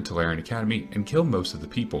overrun the Tolarian Academy and kill most of the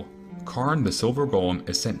people. Karn, the Silver Golem,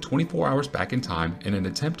 is sent 24 hours back in time in an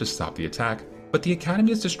attempt to stop the attack, but the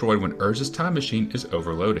Academy is destroyed when Urza's time machine is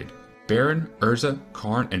overloaded. Baron, Urza,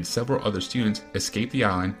 Karn, and several other students escape the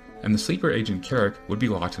island, and the sleeper agent Carrick would be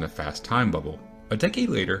locked in a fast time bubble. A decade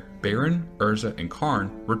later, Baron, Urza, and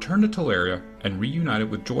Karn return to Tolaria and reunited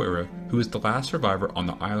with Joyra, who is the last survivor on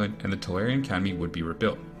the island, and the Tolarian Academy would be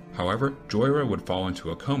rebuilt. However, Joyra would fall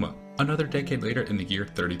into a coma. Another decade later, in the year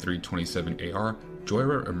 3327 AR,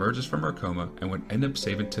 Joyra emerges from her coma and would end up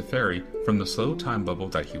saving Teferi from the slow time bubble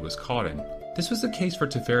that he was caught in. This was the case for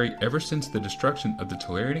Teferi ever since the destruction of the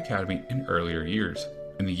Tolarian Academy in earlier years.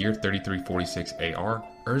 In the year 3346 AR,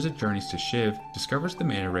 Urza journeys to Shiv, discovers the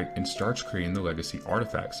mana ring, and starts creating the legacy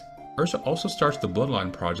artifacts. Urza also starts the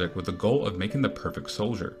Bloodline project with the goal of making the perfect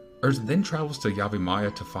soldier. Urza then travels to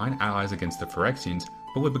Yavimaya to find allies against the Phyrexians,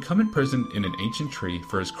 but would become imprisoned in an ancient tree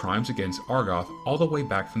for his crimes against Argoth all the way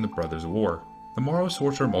back from the Brothers' War. The Morrow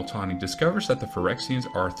sorcerer Multani discovers that the Phyrexians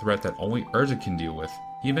are a threat that only Urza can deal with.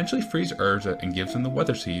 He eventually frees Urza and gives him the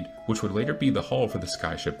Weather Seed, which would later be the hull for the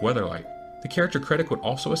skyship Weatherlight. The character Critic would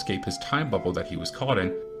also escape his time bubble that he was caught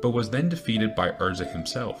in, but was then defeated by Urza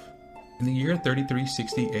himself. In the year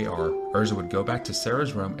 3360 AR, Urza would go back to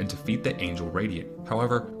Sarah's realm and defeat the Angel Radiant.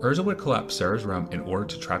 However, Urza would collapse Sarah's realm in order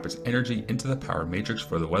to trap its energy into the power matrix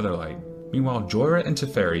for the Weatherlight. Meanwhile, Joyra and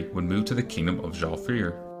Teferi would move to the kingdom of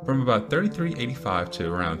Jalfir. From about 3385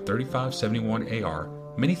 to around 3571 AR,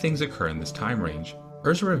 many things occur in this time range.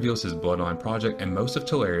 Urza reveals his Bloodline project and most of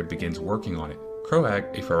Tolaria begins working on it. Croag,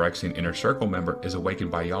 a Phyrexian Inner Circle member, is awakened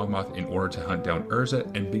by Yawgmoth in order to hunt down Urza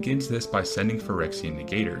and begins this by sending Phyrexian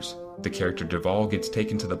negators. The character Deval gets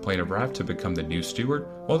taken to the Plane of Wrath to become the new steward,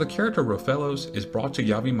 while the character Rofellos is brought to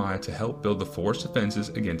Yavimaya to help build the forest defenses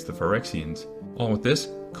against the Phyrexians. Along with this,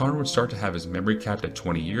 Karn would start to have his memory capped at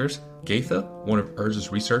 20 years, Gaitha, one of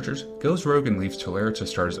Urza's researchers, goes rogue and leaves Tolaria to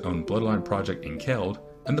start his own Bloodline project in Keld,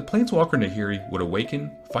 and the Planeswalker Nahiri would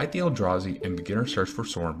awaken, fight the Eldrazi, and begin her search for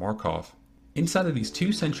Soren Markov. Inside of these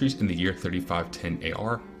 2 centuries in the year 3510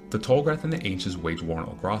 AR, the Tolgrath and the Ancients wage war on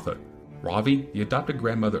Olgratha. Ravi, the adopted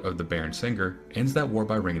grandmother of the Baron Singer, ends that war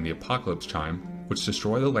by ringing the Apocalypse Chime, which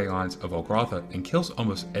destroys the ley lines of Olgratha and kills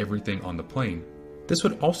almost everything on the plane. This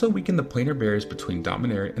would also weaken the planar barriers between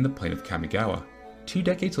Dominaria and the plane of Kamigawa. 2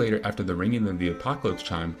 decades later, after the ringing of the Apocalypse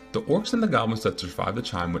Chime, the orcs and the goblins that survived the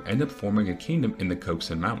chime would end up forming a kingdom in the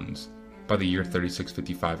Kokson Mountains. By the year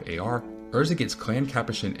 3655 AR, Urza gets Clan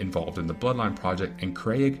Capuchin involved in the Bloodline project and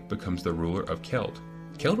Craig becomes the ruler of Keld.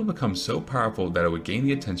 Keld would become so powerful that it would gain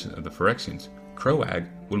the attention of the Phyrexians. Croag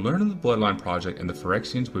would learn of the Bloodline project and the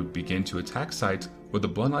Phyrexians would begin to attack sites where the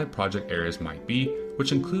Bloodline project areas might be,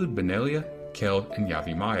 which include Benelia, Keld, and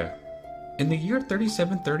Yavimaya. In the year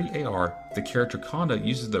 3730 AR, the character Kanda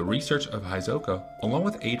uses the research of Hisoka along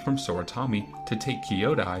with aid from Soratami to take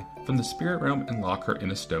Kyodai from the spirit realm and lock her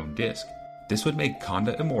in a stone disc. This would make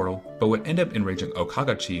Kanda immortal, but would end up enraging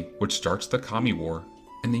Okagachi, which starts the Kami War.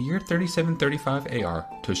 In the year 3735 AR,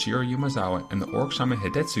 Toshiro Yumazawa and the orc shaman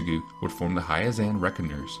Hidetsugu would form the Hyazan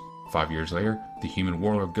Reckoners. 5 years later, the human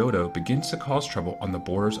warlord Godo begins to cause trouble on the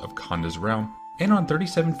borders of Kanda's realm, and on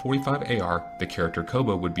 3745 AR, the character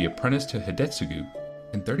Kobo would be apprenticed to Hidetsugu.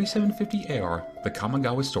 In 3750 AR, the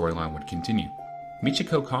Kamigawa storyline would continue.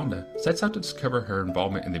 Michiko Kanda sets out to discover her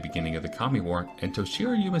involvement in the beginning of the Kami War, and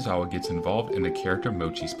Toshiro Yumazawa gets involved in the character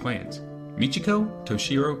Mochi's plans. Michiko,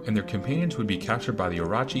 Toshiro, and their companions would be captured by the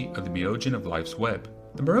Orochi of the Myojin of Life's Web.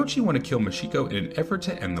 The Morochi want to kill Michiko in an effort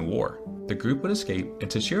to end the war. The group would escape,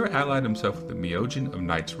 and Toshiro allied himself with the Myojin of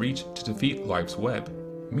Night's Reach to defeat Life's Web.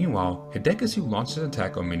 Meanwhile, Hidekazu launches an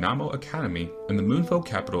attack on Minamo Academy and the Moonfolk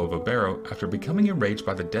capital of Obero after becoming enraged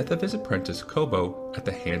by the death of his apprentice Kobo at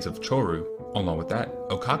the hands of Choru. Along with that,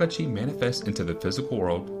 Okagachi manifests into the physical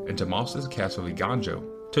world and demolishes the castle of Iganjo.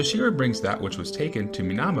 Toshiro brings that which was taken to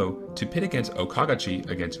Minamo to pit against Okagachi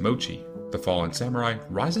against Mochi. The fallen samurai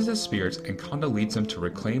rises as spirits and Kanda leads them to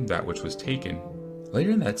reclaim that which was taken.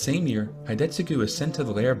 Later in that same year, Hidetsugu is sent to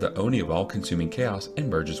the lair of the Oni of all-consuming chaos and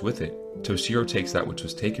merges with it. Toshiro takes that which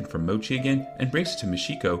was taken from Mochi again and brings it to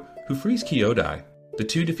Michiko, who frees Kyodai. The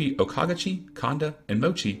two defeat Okagachi, Kanda, and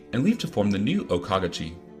Mochi and leave to form the new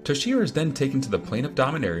Okagachi. Toshiro is then taken to the plane of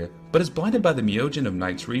Dominaria, but is blinded by the Myojin of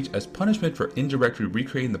Night's Reach as punishment for indirectly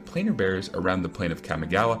recreating the planar barriers around the plane of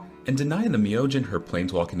Kamigawa and denying the Myojin her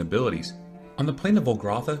planeswalking abilities. On the plane of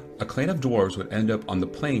Olgratha, a clan of dwarves would end up on the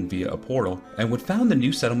plane via a portal and would found the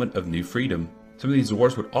new settlement of New Freedom. Some of these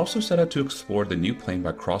dwarves would also set out to explore the new plane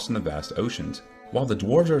by crossing the vast oceans. While the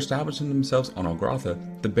dwarves are establishing themselves on Olgratha,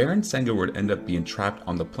 the Baron Sengir would end up being trapped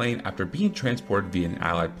on the plane after being transported via an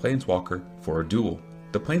allied planeswalker for a duel.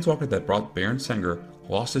 The planeswalker that brought Baron Sengir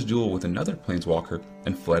lost his duel with another planeswalker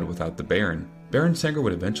and fled without the Baron. Baron Sengir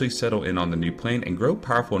would eventually settle in on the new plane and grow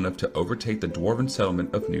powerful enough to overtake the dwarven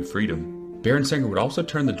settlement of New Freedom. Baron Sengir would also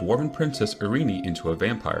turn the dwarven princess Irini into a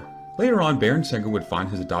vampire. Later on, Baron Sengir would find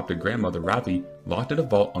his adopted grandmother Ravi locked in a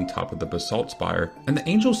vault on top of the Basalt Spire, and the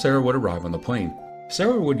angel Sarah would arrive on the plane.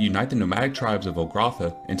 Sarah would unite the nomadic tribes of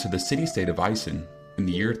Olgratha into the city-state of Isen. In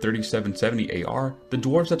the year 3770 AR, the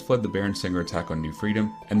dwarves that fled the Baron Sengir attack on New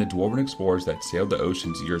Freedom and the dwarven explorers that sailed the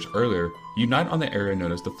oceans years earlier unite on the area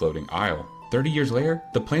known as the Floating Isle. 30 years later,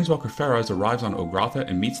 the planeswalker Faraz arrives on Olgratha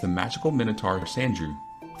and meets the magical minotaur Sandrew.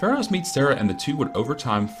 Faraz meets Sarah and the two would over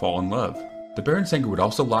time fall in love. The Baron Sengir would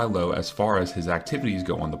also lie low as far as his activities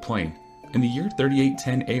go on the plane. In the year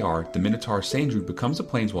 3810 AR, the minotaur Sandrew becomes a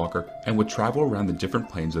planeswalker and would travel around the different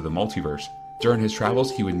planes of the multiverse. During his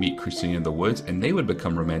travels, he would meet Christina in the woods and they would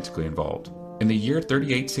become romantically involved. In the year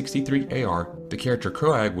 3863 AR, the character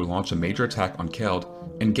Kroag would launch a major attack on Keld,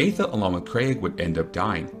 and Gaitha along with Craig would end up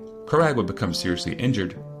dying. Kroag would become seriously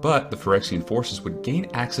injured, but the Phyrexian forces would gain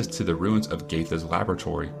access to the ruins of Gaitha's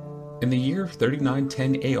laboratory. In the year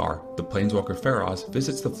 3910 AR, the planeswalker Faraz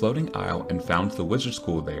visits the Floating Isle and founds the wizard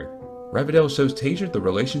school there. Ravidel shows Taser the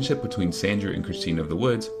relationship between Sandrew and Christina of the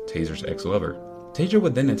Woods, Taser's ex-lover. Taser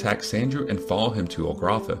would then attack Sandrew and follow him to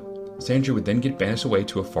Olgratha. Sandrew would then get banished away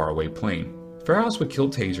to a faraway plane. Faraz would kill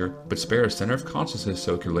Taser, but spare his center of consciousness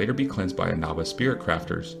so it could later be cleansed by Anaba spirit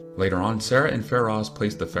crafters. Later on, Sarah and Faraz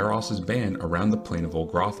placed the Faraz's band around the plane of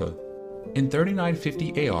Olgratha. In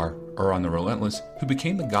 3950 AR, Uran the Relentless, who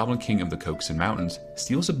became the Goblin King of the Cokesan Mountains,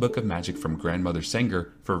 steals a book of magic from Grandmother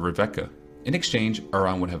Sengir for Rebecca. In exchange,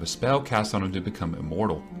 Uran would have a spell cast on him to become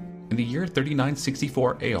immortal. In the year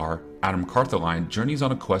 3964 AR, Adam Carthaline journeys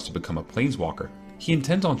on a quest to become a planeswalker. He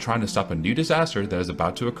intends on trying to stop a new disaster that is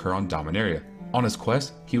about to occur on Dominaria. On his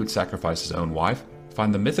quest, he would sacrifice his own wife,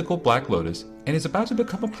 find the mythical Black Lotus, and is about to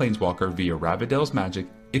become a planeswalker via Ravidel's magic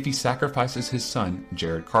if he sacrifices his son,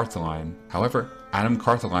 Jared Carthaline. However, Adam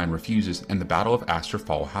Carthaline refuses and the Battle of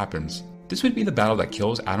Astrafall happens. This would be the battle that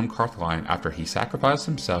kills Adam Carthaline after he sacrificed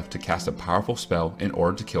himself to cast a powerful spell in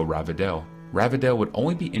order to kill Ravidel. Ravidel would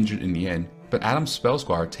only be injured in the end, but Adam's spell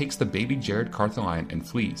squire takes the baby Jared Carthaline and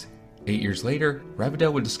flees. 8 years later,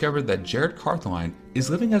 Ravidel would discover that Jared Carthaline is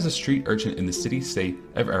living as a street urchin in the city-state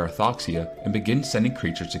of Arathoxia and begins sending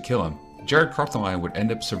creatures to kill him. Jared Carthaline would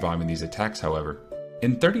end up surviving these attacks, however.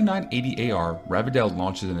 In 3980 AR, Ravidel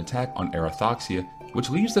launches an attack on Arathoxia, which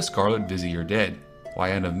leaves the Scarlet Vizier dead.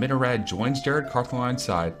 Lyanna of Minorad joins Jared Carthaline's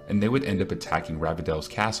side, and they would end up attacking Ravidel's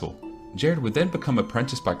castle. Jared would then become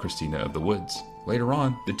apprenticed by Christina of the Woods. Later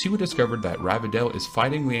on, the two would discover that Ravidel is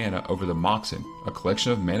fighting Lyanna over the Moxen, a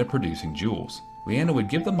collection of mana-producing jewels. Lyanna would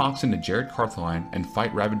give the Moxen to Jared Carthaline and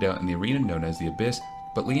fight Ravidel in the arena known as the Abyss,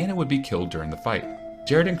 but Lyanna would be killed during the fight.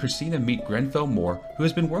 Jared and Christina meet Grenfell Moore, who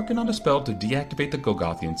has been working on a spell to deactivate the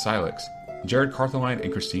Golgothian Silex. Jared Carthaline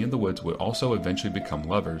and Christina of the Woods would also eventually become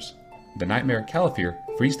lovers. The Nightmare Caliphyr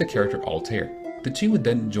frees the character Altair. The two would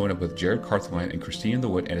then join up with Jared Carthaline and Christina of the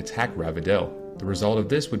Wood and attack Ravidel. The result of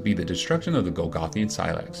this would be the destruction of the Golgothian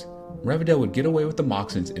Silex. Ravidel would get away with the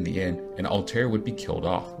Moxens in the end, and Altair would be killed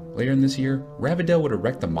off. Later in this year, Ravidel would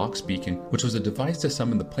erect the Mox Beacon, which was a device to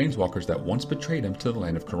summon the planeswalkers that once betrayed him to the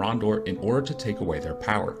land of Karandor in order to take away their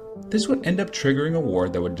power. This would end up triggering a war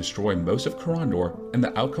that would destroy most of Karandor, and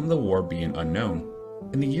the outcome of the war being unknown.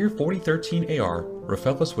 In the year 4013 AR,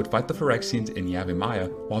 Raphelus would fight the Phyrexians in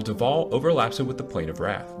Yavimaya, while Duval overlaps it with the Plane of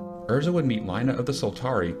Wrath. Urza would meet Lina of the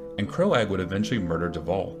Soltari, and Croag would eventually murder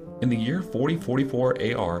Duval. In the year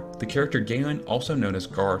 4044 AR, the character Galen, also known as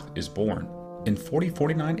Garth, is born. In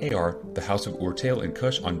 4049 AR, the House of Urtail and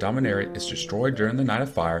Kush on Dominaria is destroyed during the Night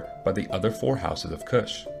of Fire by the other four houses of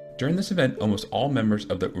Kush. During this event, almost all members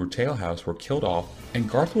of the Urtail house were killed off, and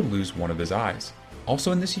Garth would lose one of his eyes.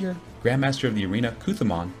 Also in this year, Grandmaster of the Arena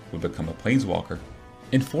Kuthamon would become a Planeswalker.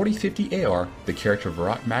 In 4050 AR, the character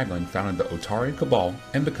Virat Maglin founded the Otarian Cabal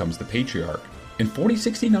and becomes the Patriarch. In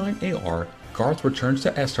 4069 AR, Garth returns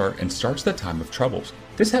to Estar and starts the Time of Troubles.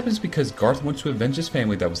 This happens because Garth wants to avenge his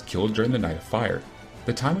family that was killed during the Night of Fire.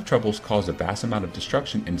 The Time of Troubles caused a vast amount of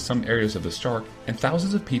destruction in some areas of the Stark, and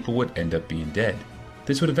thousands of people would end up being dead.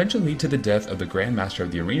 This would eventually lead to the death of the Grandmaster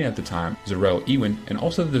of the Arena at the time, Zarel Ewin, and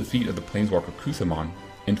also the defeat of the Planeswalker Kuthamon.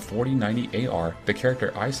 In 4090 AR, the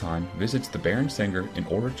character Isan visits the Baron Sengir in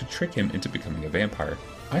order to trick him into becoming a vampire.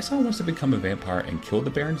 Isan wants to become a vampire and kill the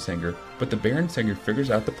Baron Sengir, but the Baron Sengir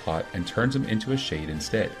figures out the plot and turns him into a shade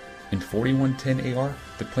instead. In 4110 AR,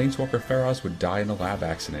 the Planeswalker Faraz would die in a lab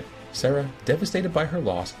accident. Sarah, devastated by her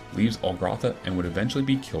loss, leaves Olgratha and would eventually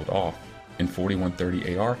be killed off. In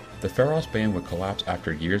 4130 AR, the Pharos band would collapse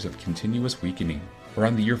after years of continuous weakening.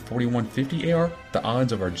 Around the year 4150 AR, the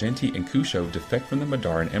islands of Argenti and Kusho defect from the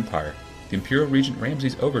Madaran Empire. The Imperial Regent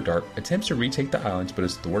Ramses Overdark attempts to retake the islands but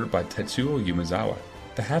is thwarted by Tetsuo Yumezawa.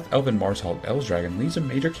 The half-elven Marshal Elsdragon leads a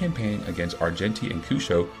major campaign against Argenti and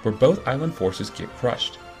Kusho, where both island forces get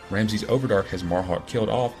crushed. Ramses Overdark has Marhawk killed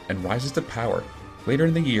off and rises to power. Later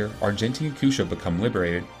in the year, Argenti and Kusho become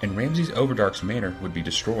liberated, and Ramses Overdark's manor would be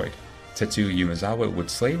destroyed. Tetsuo Yumezawa would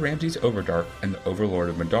slay Ramses Overdark and the Overlord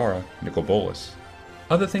of Madara, Nicol.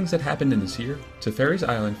 Other things that happened in this year: Teferi's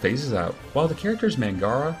island phases out, while the characters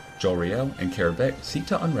Mangara, Jolriel, and Karavet seek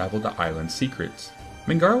to unravel the island's secrets.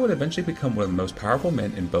 Mangara would eventually become one of the most powerful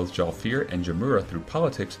men in both Jalfir and Jamura through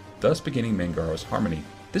politics, thus beginning Mangara's harmony.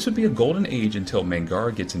 This would be a golden age until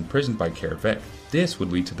Mangara gets imprisoned by Karavet. This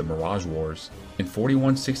would lead to the Mirage Wars. In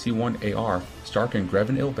 4161 AR, Stark and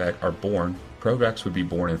Greven Ilbek are born. Krovax would be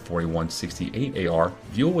born in 4168 AR,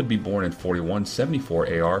 Vuel would be born in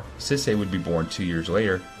 4174 AR, Sisay would be born 2 years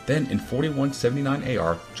later, then in 4179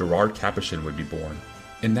 AR, Gerard Capuchin would be born.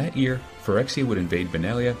 In that year, Phyrexia would invade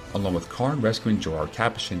Benelia, along with Karn rescuing Gerard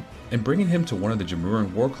Capuchin and bringing him to one of the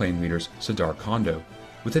Jamuran warclaim leaders, Sidar Kondo.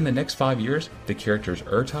 Within the next 5 years, the characters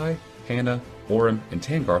Urtai, Hannah, Orim, and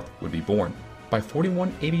Tangarth would be born. By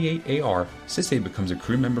 4188 AR, Sisay becomes a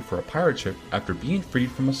crew member for a pirate ship after being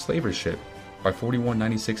freed from a slaver ship. By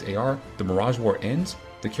 4196 AR, the Mirage War ends,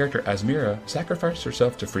 the character Asmira sacrificed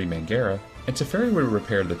herself to free Mangara, and Teferi would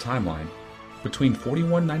repair the timeline. Between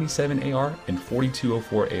 4197 AR and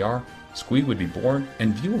 4204 AR, Squee would be born,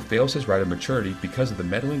 and Vuel fails his rite of maturity because of the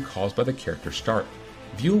meddling caused by the character Stark.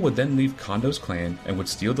 Vuel would then leave Kondo's clan and would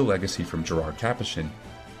steal the legacy from Gerard Capuchin.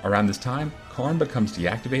 Around this time, Karn becomes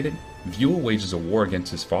deactivated, Vuel wages a war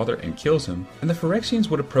against his father and kills him, and the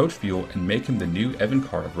Phyrexians would approach Vuel and make him the new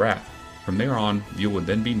Evankar of Wrath. From there on, Vuel would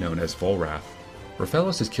then be known as Volrath.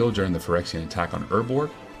 Raphaelos is killed during the Phyrexian attack on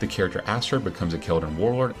Urborg, the character Astra becomes a Keldon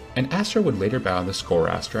warlord, and Astra would later battle the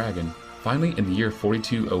Skoras dragon. Finally, in the year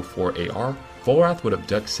 4204 AR, Volrath would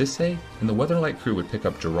abduct Sisay, and the Weatherlight crew would pick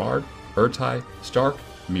up Gerard, Urtai, Stark,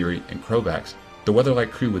 Miri, and Krovax. The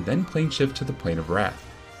Weatherlight crew would then plane shift to the Plane of Wrath.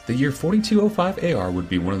 The year 4205 AR would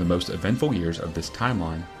be one of the most eventful years of this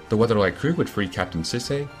timeline. The Weatherlight crew would free Captain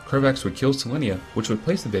Sisay, Krovax would kill Selenia, which would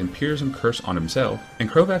place the vampirism curse on himself, and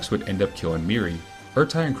Krovax would end up killing Miri.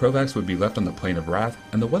 Urtai and Krovax would be left on the Plane of Wrath,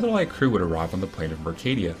 and the Weatherlight crew would arrive on the Plane of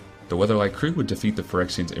Mercadia. The Weatherlight crew would defeat the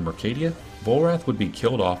Phyrexians in Mercadia, Volrath would be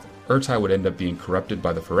killed off, Urtai would end up being corrupted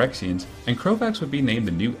by the Phyrexians, and Krovax would be named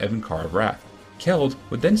the new Evankar of Wrath. Keld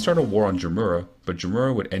would then start a war on Jamura, but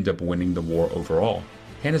Jamura would end up winning the war overall.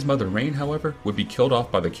 Hannah's mother Rain, however, would be killed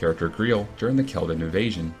off by the character Griel during the Keldon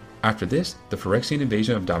invasion. After this, the Phyrexian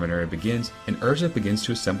invasion of Dominaria begins, and Urza begins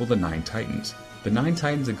to assemble the 9 Titans. The 9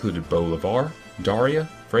 Titans included Bo Lavar, Daria,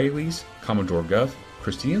 Freyalise, Commodore Guff,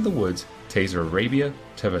 Christina of the Woods, Taser Arabia,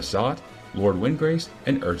 Tevas, Lord Windgrace,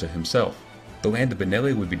 and Urza himself. The land of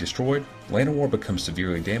Benelia would be destroyed, Llanowar becomes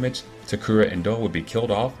severely damaged, Takura and Dol would be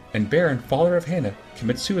killed off, and Baron, father of Hannah,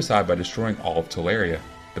 commits suicide by destroying all of Teleria.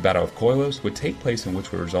 The Battle of Koilos would take place, in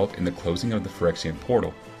which would result in the closing of the Phyrexian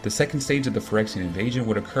portal. The second stage of the Phyrexian invasion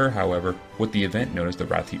would occur, however, with the event known as the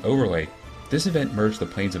Wrathi Overlay. This event merged the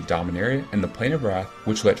planes of Dominaria and the Plane of Wrath,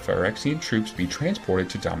 which let Phyrexian troops be transported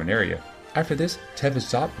to Dominaria. After this,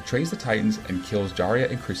 Tevas betrays the Titans and kills Daria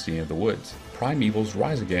and Christina of the Woods. Primeavals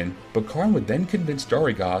rise again, but Karn would then convince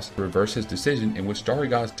Darigas to reverse his decision, in which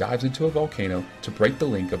Darigas dives into a volcano to break the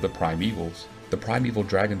link of the Primeavals. The primeval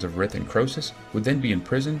dragons of Rith and Croesus would then be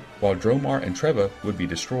imprisoned, while Dromar and Treva would be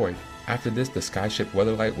destroyed. After this, the skyship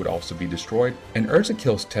Weatherlight would also be destroyed, and Urza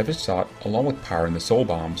kills Tevas along with Power and the Soul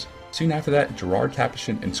Bombs. Soon after that, Gerard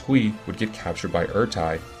Capuchin and Squee would get captured by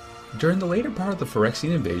Urtai. During the later part of the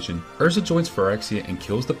Phyrexian invasion, Urza joins Phyrexia and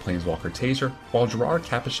kills the Planeswalker Taser, while Gerard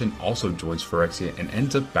Capuchin also joins Phyrexia and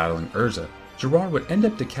ends up battling Urza. Gerard would end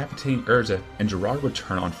up decapitating Urza, and Gerard would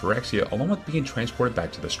turn on Phyrexia along with being transported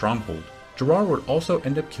back to the stronghold. Gerard would also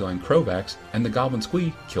end up killing Krovax, and the Goblin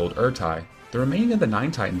Squee killed Urtai. The remaining of the 9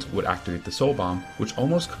 Titans would activate the Soul Bomb, which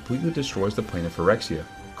almost completely destroys the plane of Phyrexia.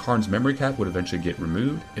 Karn's memory cap would eventually get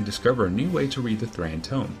removed and discover a new way to read the Thran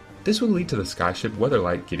tome. This would lead to the skyship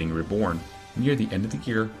Weatherlight getting reborn. Near the end of the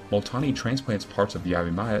year, Multani transplants parts of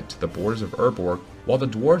Yavimaya to the borders of Urborg, while the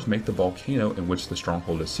dwarves make the volcano in which the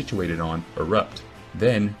stronghold is situated on erupt.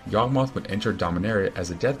 Then, Yawgmoth would enter Dominaria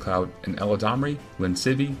as a death cloud, and Eladamri,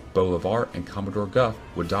 Lincivi, Bolivar, and Commodore Guff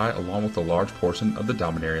would die along with a large portion of the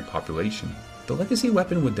Dominarian population. The Legacy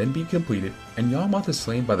weapon would then be completed, and Yawgmoth is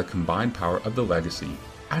slain by the combined power of the Legacy.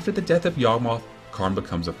 After the death of Yawgmoth, Karn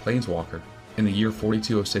becomes a planeswalker. In the year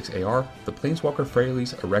 4206 AR, the planeswalker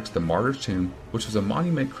Freyalise erects the Martyr's Tomb, which was a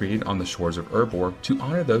monument created on the shores of Urborg to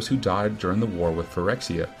honor those who died during the war with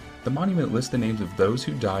Phyrexia. The monument lists the names of those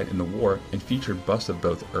who died in the war and featured busts of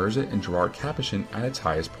both Urza and Gerard Capuchin at its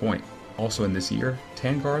highest point. Also in this year,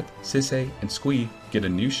 Tangarth, Sisay, and Squee get a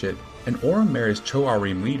new ship, and Aurum marries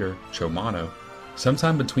Cho-Arim leader, Cho-Mano.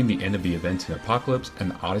 Sometime between the end of the events in Apocalypse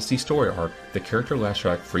and the Odyssey story arc, the character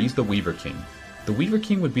Leshrac frees the Weaver King. The Weaver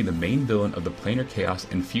King would be the main villain of the Planar Chaos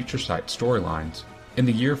and Future Sight storylines. In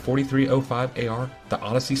the year 4305 AR, the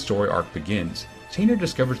Odyssey story arc begins. Chainer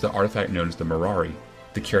discovers the artifact known as the Mirari.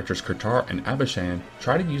 The characters Kurtar and Abishan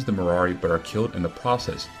try to use the Mirari but are killed in the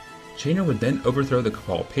process. Chainer would then overthrow the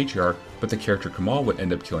Cabal Patriarch, but the character Kamal would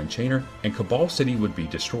end up killing Chainer, and Cabal City would be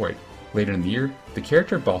destroyed. Later in the year, the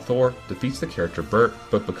character Balthor defeats the character Bert,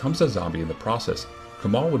 but becomes a zombie in the process.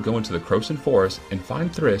 Kamal would go into the Croson Forest and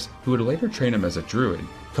find Thriss, who would later train him as a druid.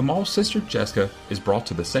 Kamal's sister Jeska is brought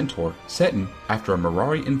to the Centaur, Seton, after a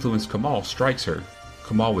Mirari-influenced Kamal strikes her.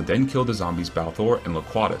 Kamal would then kill the zombies Balthor and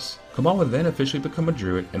Loquatus. Kamal would then officially become a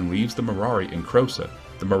druid and leaves the Mirari in Krosa.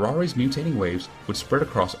 The Mirari's mutating waves would spread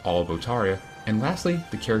across all of Otaria, and lastly,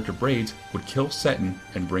 the character Braids would kill Seton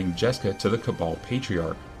and bring Jeska to the Cabal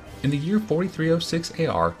Patriarch. In the year 4306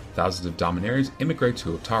 AR, thousands of Dominarians immigrate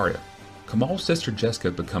to Otaria. Kamal's sister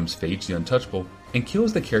Jeska becomes Phage the Untouchable and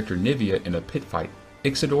kills the character Nivea in a pit fight.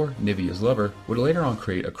 Ixidor, Nivea's lover, would later on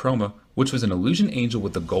create Akroma, which was an illusion angel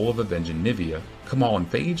with the goal of avenging Nivea. Kamal and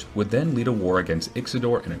Phage would then lead a war against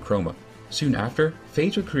Ixidor and Akroma. Soon after,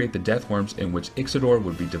 Phage would create the Deathworms, in which Ixidor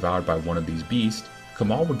would be devoured by one of these beasts.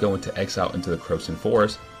 Kamal would go into exile into the Croson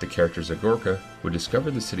Forest. The character Zagorka would discover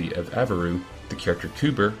the city of Avaru. The character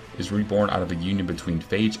Kuber is reborn out of a union between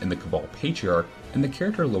Phage and the Cabal Patriarch, and the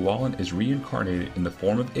character Llewellyn is reincarnated in the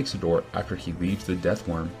form of Ixidor after he leaves the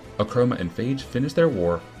Deathworm. Akroma and Phage finish their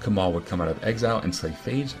war. Kamal would come out of exile and slay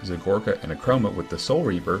Phage, Zagorka, and Akroma with the Soul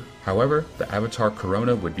Reaper. However, the avatar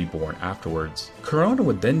Corona would be born afterwards. Corona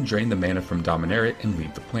would then drain the mana from Dominaria and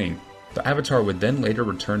leave the plane. The Avatar would then later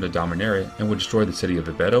return to Dominaria and would destroy the city of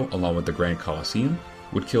Ibeto along with the Grand Colosseum,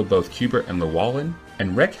 would kill both Kuber and Llewellyn,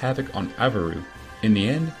 and wreak havoc on Avaru. In the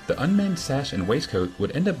end, the unmanned Sash and Waistcoat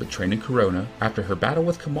would end up betraying Corona after her battle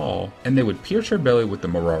with Kamal, and they would pierce her belly with the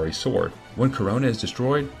Mirari sword. When Corona is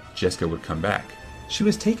destroyed, Jeska would come back. She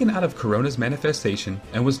was taken out of Corona's manifestation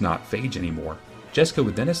and was not Phage anymore. Jeska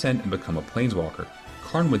would then ascend and become a Planeswalker.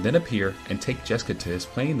 Karn would then appear and take Jeska to his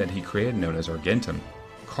plane that he created known as Argentum.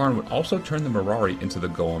 Karn would also turn the Mirari into the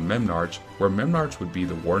Golem Memnarch, where Memnarch would be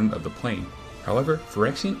the warden of the plane. However,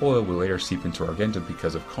 Phyrexian oil would later seep into Argentum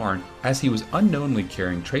because of Karn, as he was unknowingly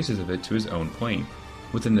carrying traces of it to his own plane.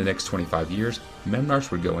 Within the next 25 years, Memnarch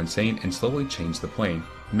would go insane and slowly change the plane.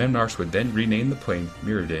 Memnarch would then rename the plane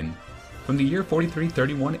Mirrodin. From the year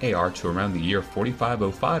 4331 AR to around the year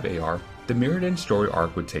 4505 AR, the Mirrodin story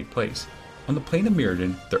arc would take place. On the plane of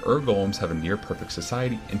Mirrodin, the Golems have a near-perfect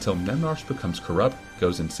society until Memnarch becomes corrupt,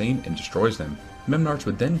 goes insane, and destroys them. Memnarch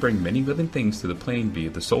would then bring many living things to the plane via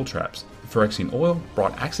the soul traps. The Phyrexian oil,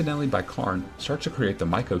 brought accidentally by Karn, starts to create the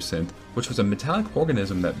Mycosynth, which was a metallic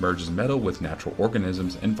organism that merges metal with natural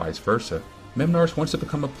organisms and vice versa. Memnarch wants to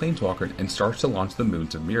become a planeswalker and starts to launch the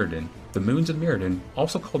Moons of Mirrodin. The Moons of Mirrodin,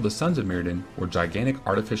 also called the Suns of Mirrodin, were gigantic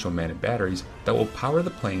artificial mana batteries that will power the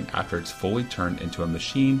plane after it's fully turned into a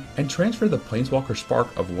machine and transfer the planeswalker spark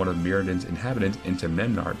of one of Mirrodin's inhabitants into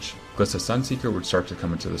Memnarch. Glissa Sunseeker would start to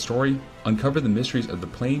come into the story, uncover the mysteries of the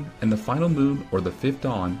plane, and the final moon, or the fifth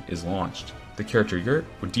dawn, is launched. The character Yurt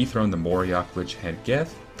would dethrone the Moriok Lich Head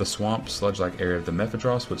Geth, the swamp, sludge-like area of the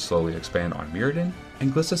Mephidros would slowly expand on Mirrodin,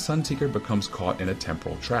 and Glissa Sunseeker becomes caught in a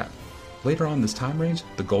temporal trap. Later on in this time range,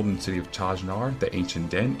 the golden city of Taj-Nar, the ancient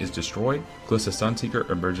den, is destroyed, Glissa Sunseeker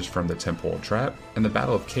emerges from the temporal trap, and the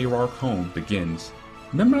Battle of Kairar Home begins.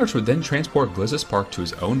 Memnarch would then transport Glissa Spark to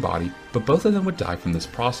his own body, but both of them would die from this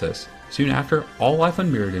process. Soon after, all life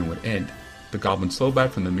on Mirrodin would end. The Goblin Slowbat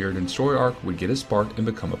from the Mirrodin story arc would get his spark and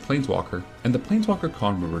become a Planeswalker, and the Planeswalker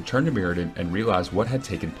Karn would return to Mirrodin and realize what had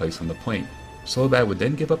taken place on the plane. Slowbat would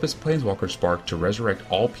then give up his Planeswalker spark to resurrect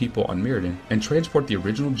all people on Mirrodin and transport the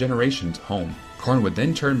original generations home. Karn would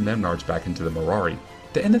then turn Memnarch back into the Mirari.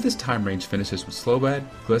 The end of this time range finishes with Slowbat,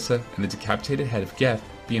 Glissa, and the decapitated head of Geth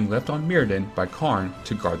being left on Mirrodin by Karn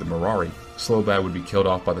to guard the Mirari. Slowbat would be killed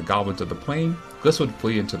off by the goblins of the plane, Glissa would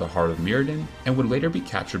flee into the heart of Mirrodin, and would later be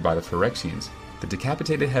captured by the Phyrexians. The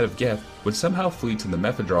decapitated head of Geth would somehow flee to the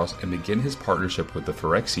Mephidros and begin his partnership with the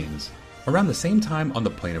Phyrexians. Around the same time on the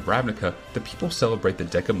plane of Ravnica, the people celebrate the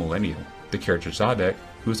Decamillennial. The character Zadek,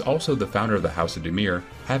 who is also the founder of the House of Dimir,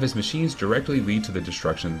 have his machines directly lead to the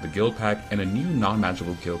destruction of the Guild Pack, and a new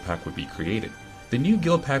non-magical Guild Pack would be created. The new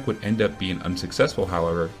guild pack would end up being unsuccessful,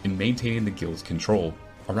 however, in maintaining the guild's control.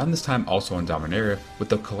 Around this time also in Dominaria, with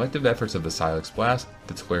the collective efforts of the Silex Blast,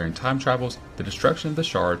 the Tolarian Time Travels, the destruction of the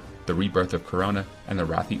Shard, the rebirth of Corona, and the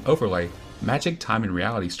Wrathy Overlay, magic, time, and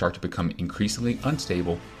reality start to become increasingly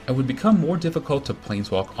unstable and would become more difficult to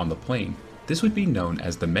planeswalk on the plane. This would be known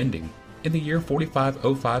as the Mending. In the year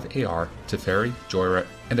 4505 AR, Teferi, Joyra,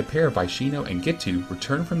 and a pair of Vaishino and Gitu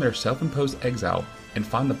return from their self-imposed exile and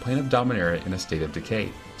find the plane of Dominaria in a state of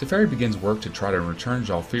decay. Teferi begins work to try to return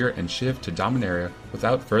Zhalfir and Shiv to Dominaria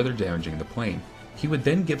without further damaging the plane. He would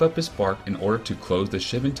then give up his spark in order to close the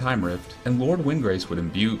Shivan Time Rift, and Lord Windgrace would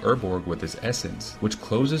imbue Urborg with his essence, which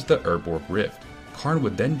closes the Urborg Rift. Karn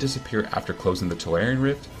would then disappear after closing the Tolarian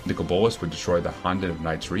Rift, Nicol Bolas would destroy the Honden of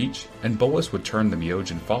Night's Reach, and Bolas would turn the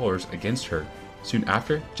Myojin followers against her. Soon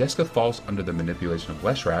after, Jeska falls under the manipulation of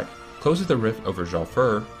Leshrac, closes the rift over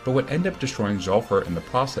Zhalfir, but would end up destroying Zhalfir in the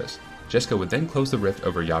process. Jeska would then close the rift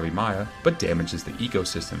over Yavimaya, but damages the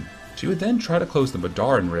ecosystem. She would then try to close the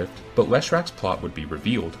Madaran rift, but Leshrac's plot would be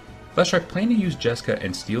revealed. Leshrac planned to use Jeska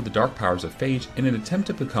and steal the dark powers of Phage in an attempt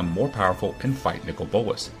to become more powerful and fight Nicol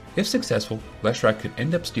Bolas. If successful, Leshrac could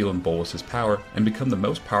end up stealing Bolas' power and become the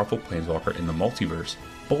most powerful planeswalker in the multiverse.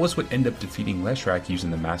 Bolas would end up defeating Leshrac using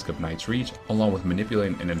the Mask of Night's Reach, along with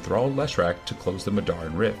manipulating an enthralled Leshrac to close the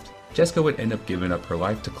Madaran rift. Jeska would end up giving up her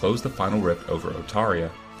life to close the final rift over Otaria.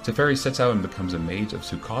 Teferi sets out and becomes a mage of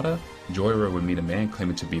Sukata. Joyra would meet a man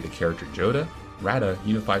claiming to be the character Joda. Rada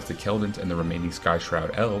unifies the Keldons and the remaining Sky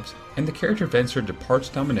Shroud elves, and the character Venser departs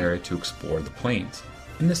Dominaria to explore the plains.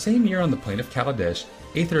 In the same year on the plane of Kaladesh,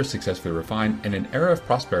 Aether is successfully refined and an era of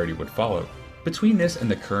prosperity would follow. Between this and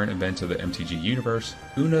the current events of the MTG universe,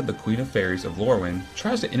 Una, the Queen of Fairies of Lorwyn,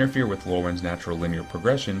 tries to interfere with Lorwyn's natural linear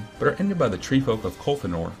progression, but are ended by the Treefolk of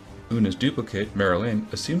Kolfanor. Una's duplicate, Marilyn,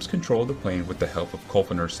 assumes control of the plane with the help of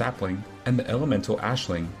Kolfanor's Sapling and the elemental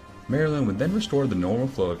Ashling. Marilyn would then restore the normal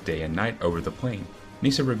flow of day and night over the plane.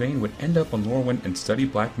 Nissa Ravain would end up on Lorwyn and study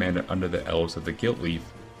black mana under the elves of the Guildleaf.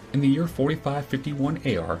 In the year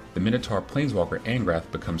 4551 AR, the Minotaur planeswalker Angrath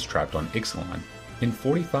becomes trapped on Ixalan. In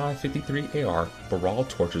 4553 AR, Baral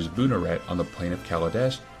tortures Vunaret on the plane of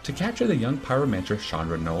Kaladesh to capture the young pyromancer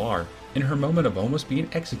Chandra Noir. In her moment of almost being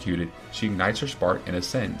executed, she ignites her spark and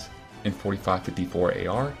ascends. In 4554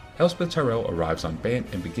 AR, Elspeth Tyrell arrives on Bant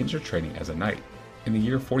and begins her training as a knight. In the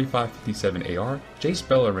year 4557 AR, Jace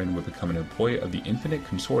Beleren would become an employee of the Infinite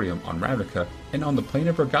Consortium on Ravnica, and on the plane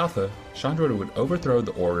of Regatha, Chandra would overthrow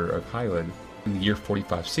the Order of Hylid. In the year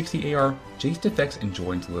 4560 AR, Jace defects and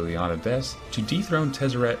joins Liliana Vess to dethrone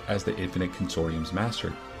Tezzeret as the Infinite Consortium's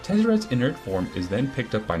master. Tezzeret's inert form is then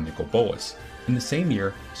picked up by Nicol Bolas. In the same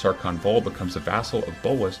year, Sarkhan Vol becomes a vassal of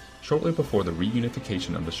Bolas shortly before the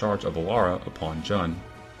reunification of the Shards of Alara upon Jund.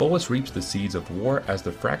 Bolas reaps the seeds of war as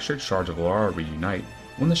the fractured Shards of Alara reunite.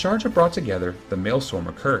 When the Shards are brought together, the Maelstrom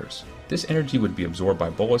occurs. This energy would be absorbed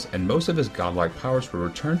by Bolas and most of his godlike powers would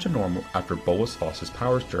return to normal after Bolas lost his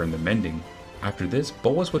powers during the Mending. After this,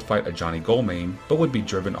 Bolas would fight a Johnny Goldmane, but would be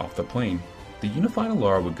driven off the plane. The unified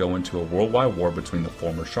Alara would go into a worldwide war between the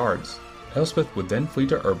former Shards. Elspeth would then flee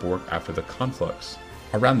to Urborg after the conflux.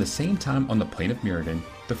 Around the same time on the plane of Mirrodin,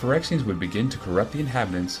 the Phyrexians would begin to corrupt the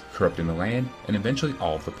inhabitants, corrupting the land, and eventually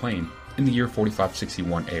all of the plane. In the year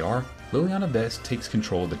 4561 AR, Liliana Vess takes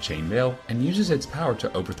control of the Chain Mail and uses its power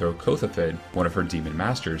to overthrow Kothafed, one of her demon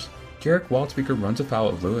masters. Garrick Wildspeaker runs afoul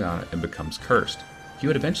of Liliana and becomes cursed. He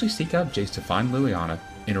would eventually seek out Jace to find Liliana,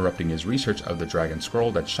 interrupting his research of the Dragon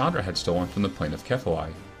Scroll that Chandra had stolen from the plane of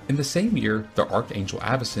Kefalai. In the same year, the Archangel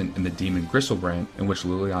Avacyn and the demon Gristlebrand, in which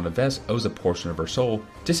Liliana Vess owes a portion of her soul,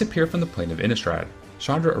 disappear from the plane of Innistrad.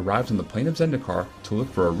 Chandra arrives on the plane of Zendikar to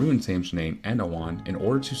look for a rune sage named Anawan in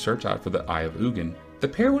order to search out for the Eye of Ugin. The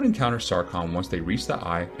pair would encounter Sarkhan once they reach the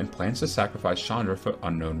Eye and plans to sacrifice Chandra for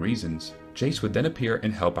unknown reasons. Jace would then appear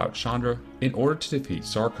and help out Chandra in order to defeat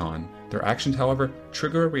Sarkhan. Their actions, however,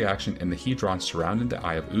 trigger a reaction in the Hedron surrounding the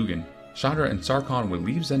Eye of Ugin. Chandra and Sarkhan would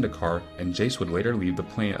leave Zendikar, and Jace would later leave the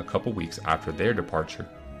plane a couple weeks after their departure.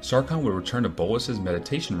 Sarkhan would return to Bolas'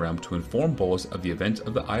 meditation realm to inform Bolas of the events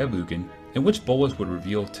of the Eye of Ugin, in which Bolas would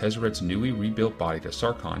reveal Tezzeret's newly rebuilt body to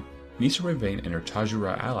Sarkhan. Nissa Ravain and her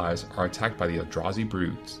Tajura allies are attacked by the Eldrazi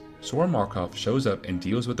broods. Sora Markov shows up and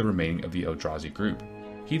deals with the remaining of the Eldrazi group.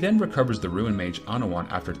 He then recovers the Ruin Mage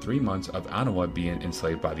Anawan after 3 months of Anawa being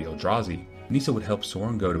enslaved by the Eldrazi. Nissa would help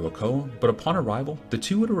Soren go to Akoa, but upon arrival, the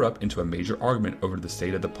two would erupt into a major argument over the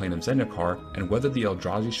state of the plane of Zendikar and whether the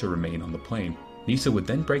Eldrazi should remain on the plane. Nissa would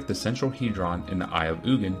then break the central Hedron in the Eye of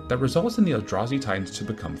Ugin that results in the Eldrazi Titans to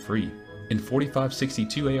become free. In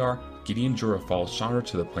 4562 AR, Gideon Jura follows Chandra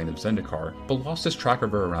to the plane of Zendikar, but lost his track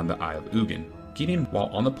of her around the Eye of Ugin. Gideon, while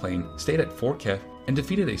on the plane, stayed at Fort Kef and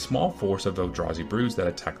defeated a small force of Eldrazi broods that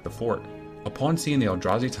attacked the fort. Upon seeing the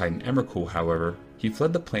Eldrazi Titan Emrakul, however, he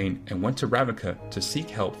fled the plane and went to Ravnica to seek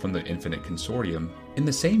help from the Infinite Consortium. In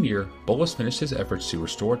the same year, Bolas finished his efforts to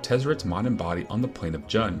restore Tezzeret's mind and body on the plane of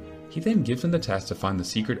Jund. He then gives him the task to find the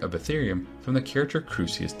secret of Ethereum from the character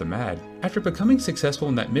Crucius the Mad. After becoming successful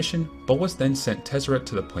in that mission, Bolas then sent Tezzeret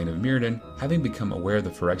to the plane of Mirrodin, having become aware of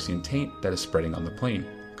the Phyrexian taint that is spreading on the plane.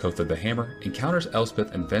 Koth of the Hammer encounters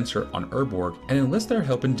Elspeth and Venser on Urborg and enlists their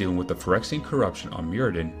help in dealing with the Phyrexian corruption on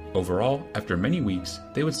Mirrodin. Overall, after many weeks,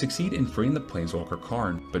 they would succeed in freeing the planeswalker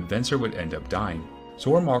Karn, but Venser would end up dying.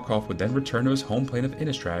 Sorin Markov would then return to his home plane of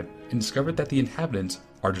Innistrad and discover that the inhabitants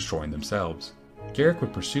are destroying themselves. Garruk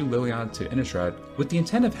would pursue Liliana to Innistrad with the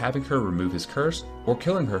intent of having her remove his curse or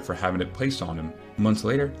killing her for having it placed on him. Months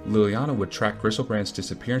later, Liliana would track Gristlebrand's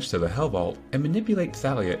disappearance to the Hell Vault and manipulate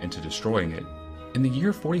Thalia into destroying it. In the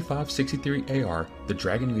year 4563 AR, the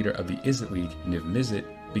Dragon Leader of the Izzet League, Niv Mizzet,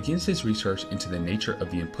 begins his research into the nature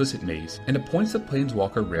of the Implicit Maze and appoints the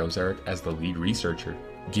Planeswalker Railzarek as the lead researcher.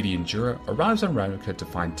 Gideon Jura arrives on Ravnica to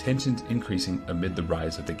find tensions increasing amid the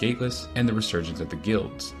rise of the Gateless and the resurgence of the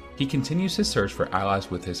guilds. He continues his search for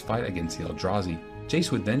allies with his fight against the Eldrazi.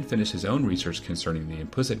 Jace would then finish his own research concerning the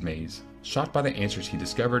Implicit Maze. Shocked by the answers he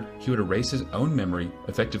discovered, he would erase his own memory,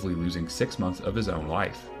 effectively losing 6 months of his own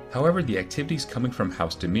life. However, the activities coming from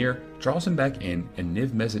House Dimir draws him back in, and Niv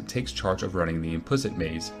Mizzet takes charge of running the Implicit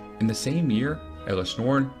Maze. In the same year, Elesh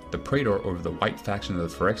Norn, the Praetor over the white faction of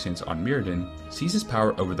the Phyrexians on Mirrodin, seizes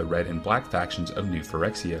power over the red and black factions of New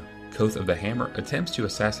Phyrexia. Koth of the Hammer attempts to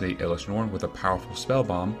assassinate Elesh Norn with a powerful spell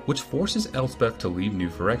bomb, which forces Elspeth to leave New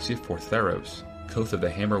Phyrexia for Theros. Koth of the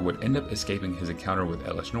Hammer would end up escaping his encounter with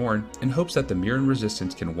Elesh Norn in hopes that the Mirren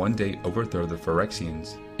resistance can one day overthrow the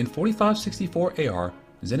Phyrexians. In 4564 AR,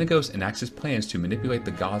 Xenagos enacts his plans to manipulate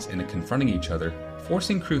the gods into confronting each other,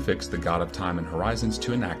 forcing Krufix, the god of time and horizons,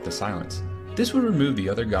 to enact the silence. This would remove the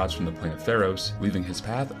other gods from the plane of Theros, leaving his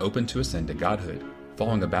path open to ascend to godhood.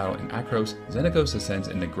 Following a battle in Akros, Xenagos ascends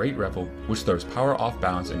into Great Revel, which throws power off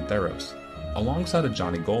balance in Theros. Alongside of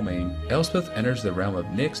Johnny Goldmane, Elspeth enters the realm of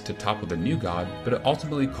Nyx to topple the new god, but it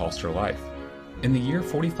ultimately costs her life. In the year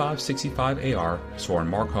 4565 AR, Sorin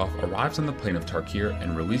Markov arrives on the plane of Tarkir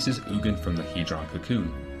and releases Ugin from the Hedron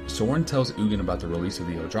cocoon. Sorin tells Ugin about the release of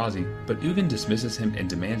the Eldrazi, but Ugin dismisses him and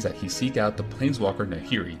demands that he seek out the planeswalker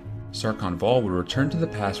Nahiri. Sarkhan Vol would return to the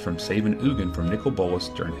past from saving Ugin from Nicol Bolas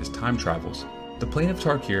during his time travels. The plane of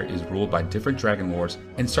Tarkir is ruled by different dragon lords,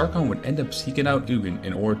 and Sarkhan would end up seeking out Ugin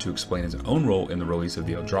in order to explain his own role in the release of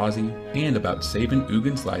the Eldrazi and about saving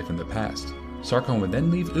Ugin's life in the past. Sarkhan would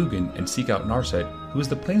then leave Ugin and seek out Narset, who was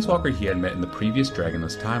the planeswalker he had met in the previous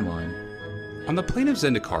Dragonless timeline. On the plane of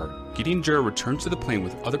Zendikar, Gideon Jura returns to the plane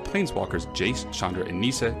with other planeswalkers Jace, Chandra, and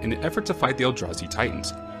Nissa in an effort to fight the Eldrazi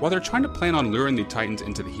Titans. While they're trying to plan on luring the Titans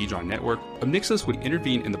into the Hedron network, Obnixilis would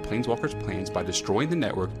intervene in the planeswalkers' plans by destroying the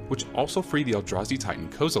network, which also freed the Eldrazi Titan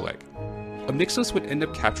Kozilek. Obnixilis would end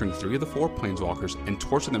up capturing 3 of the 4 planeswalkers and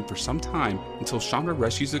torture them for some time until Chandra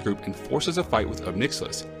rescues the group and forces a fight with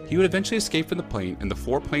Obnixilis. He would eventually escape from the plane, and the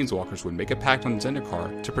 4 planeswalkers would make a pact on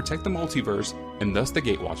Zendikar to protect the multiverse, and thus the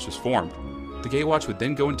Gatewatch was formed. The Gatewatch would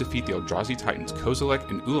then go and defeat the Eldrazi Titans Kozilek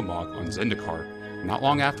and Ulamog on Zendikar. Not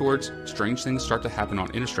long afterwards, strange things start to happen on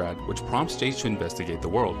Innistrad, which prompts Jace to investigate the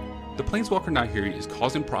world. The planeswalker Nahiri is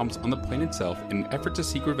causing problems on the plane itself in an effort to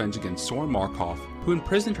seek revenge against Sorin Markov, who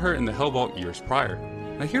imprisoned her in the Hell Vault years prior.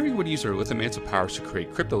 Nahiri would use her lithomancer powers to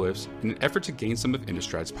create cryptoliths in an effort to gain some of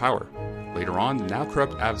Innistrad's power. Later on, the now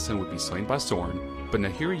corrupt Avacyn would be slain by Sorin, but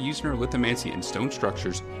Nahiri using her lithomancy in stone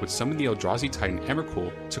structures would summon the Eldrazi Titan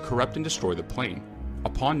Emrakul to corrupt and destroy the plane.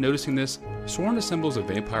 Upon noticing this, Sorin assembles a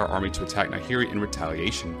vampire army to attack Nahiri in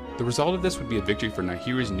retaliation. The result of this would be a victory for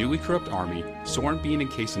Nahiri's newly corrupt army, Sorin being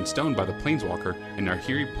encased in stone by the Planeswalker, and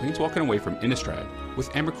Nahiri planeswalking away from Innistrad. With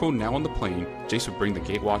Emrakul now on the plane, Jace would bring the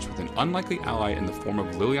Gatewatch with an unlikely ally in the form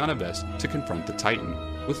of Liliana Vest to confront the Titan.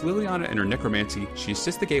 With Liliana and her necromancy, she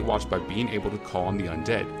assists the Gatewatch by being able to call on the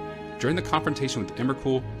undead. During the confrontation with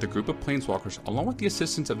Emrakul, the group of planeswalkers, along with the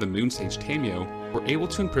assistance of the moon sage Tamio, were able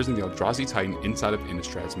to imprison the Eldrazi Titan inside of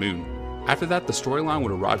Innistrad's moon. After that, the storyline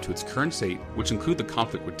would arrive to its current state, which include the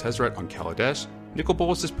conflict with Tezzeret on Kaladesh, Nicol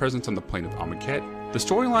Bolas' presence on the plane of Amonkhet, the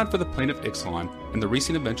storyline for the plane of Ixalan, and the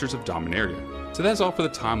recent adventures of Dominaria. So that's all for the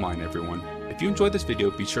timeline, everyone. If you enjoyed this video,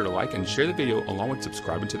 be sure to like and share the video along with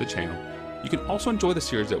subscribing to the channel. You can also enjoy the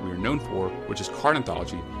series that we are known for, which is Card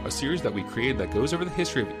Anthology, a series that we created that goes over the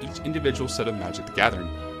history of each individual set of Magic the Gathering.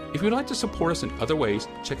 If you would like to support us in other ways,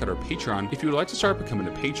 check out our Patreon if you would like to start becoming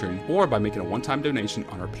a patron, or by making a one-time donation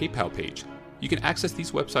on our PayPal page. You can access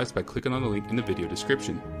these websites by clicking on the link in the video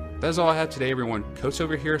description. That is all I have today, everyone. Coach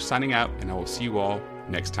over here signing out, and I will see you all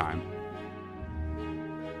next time.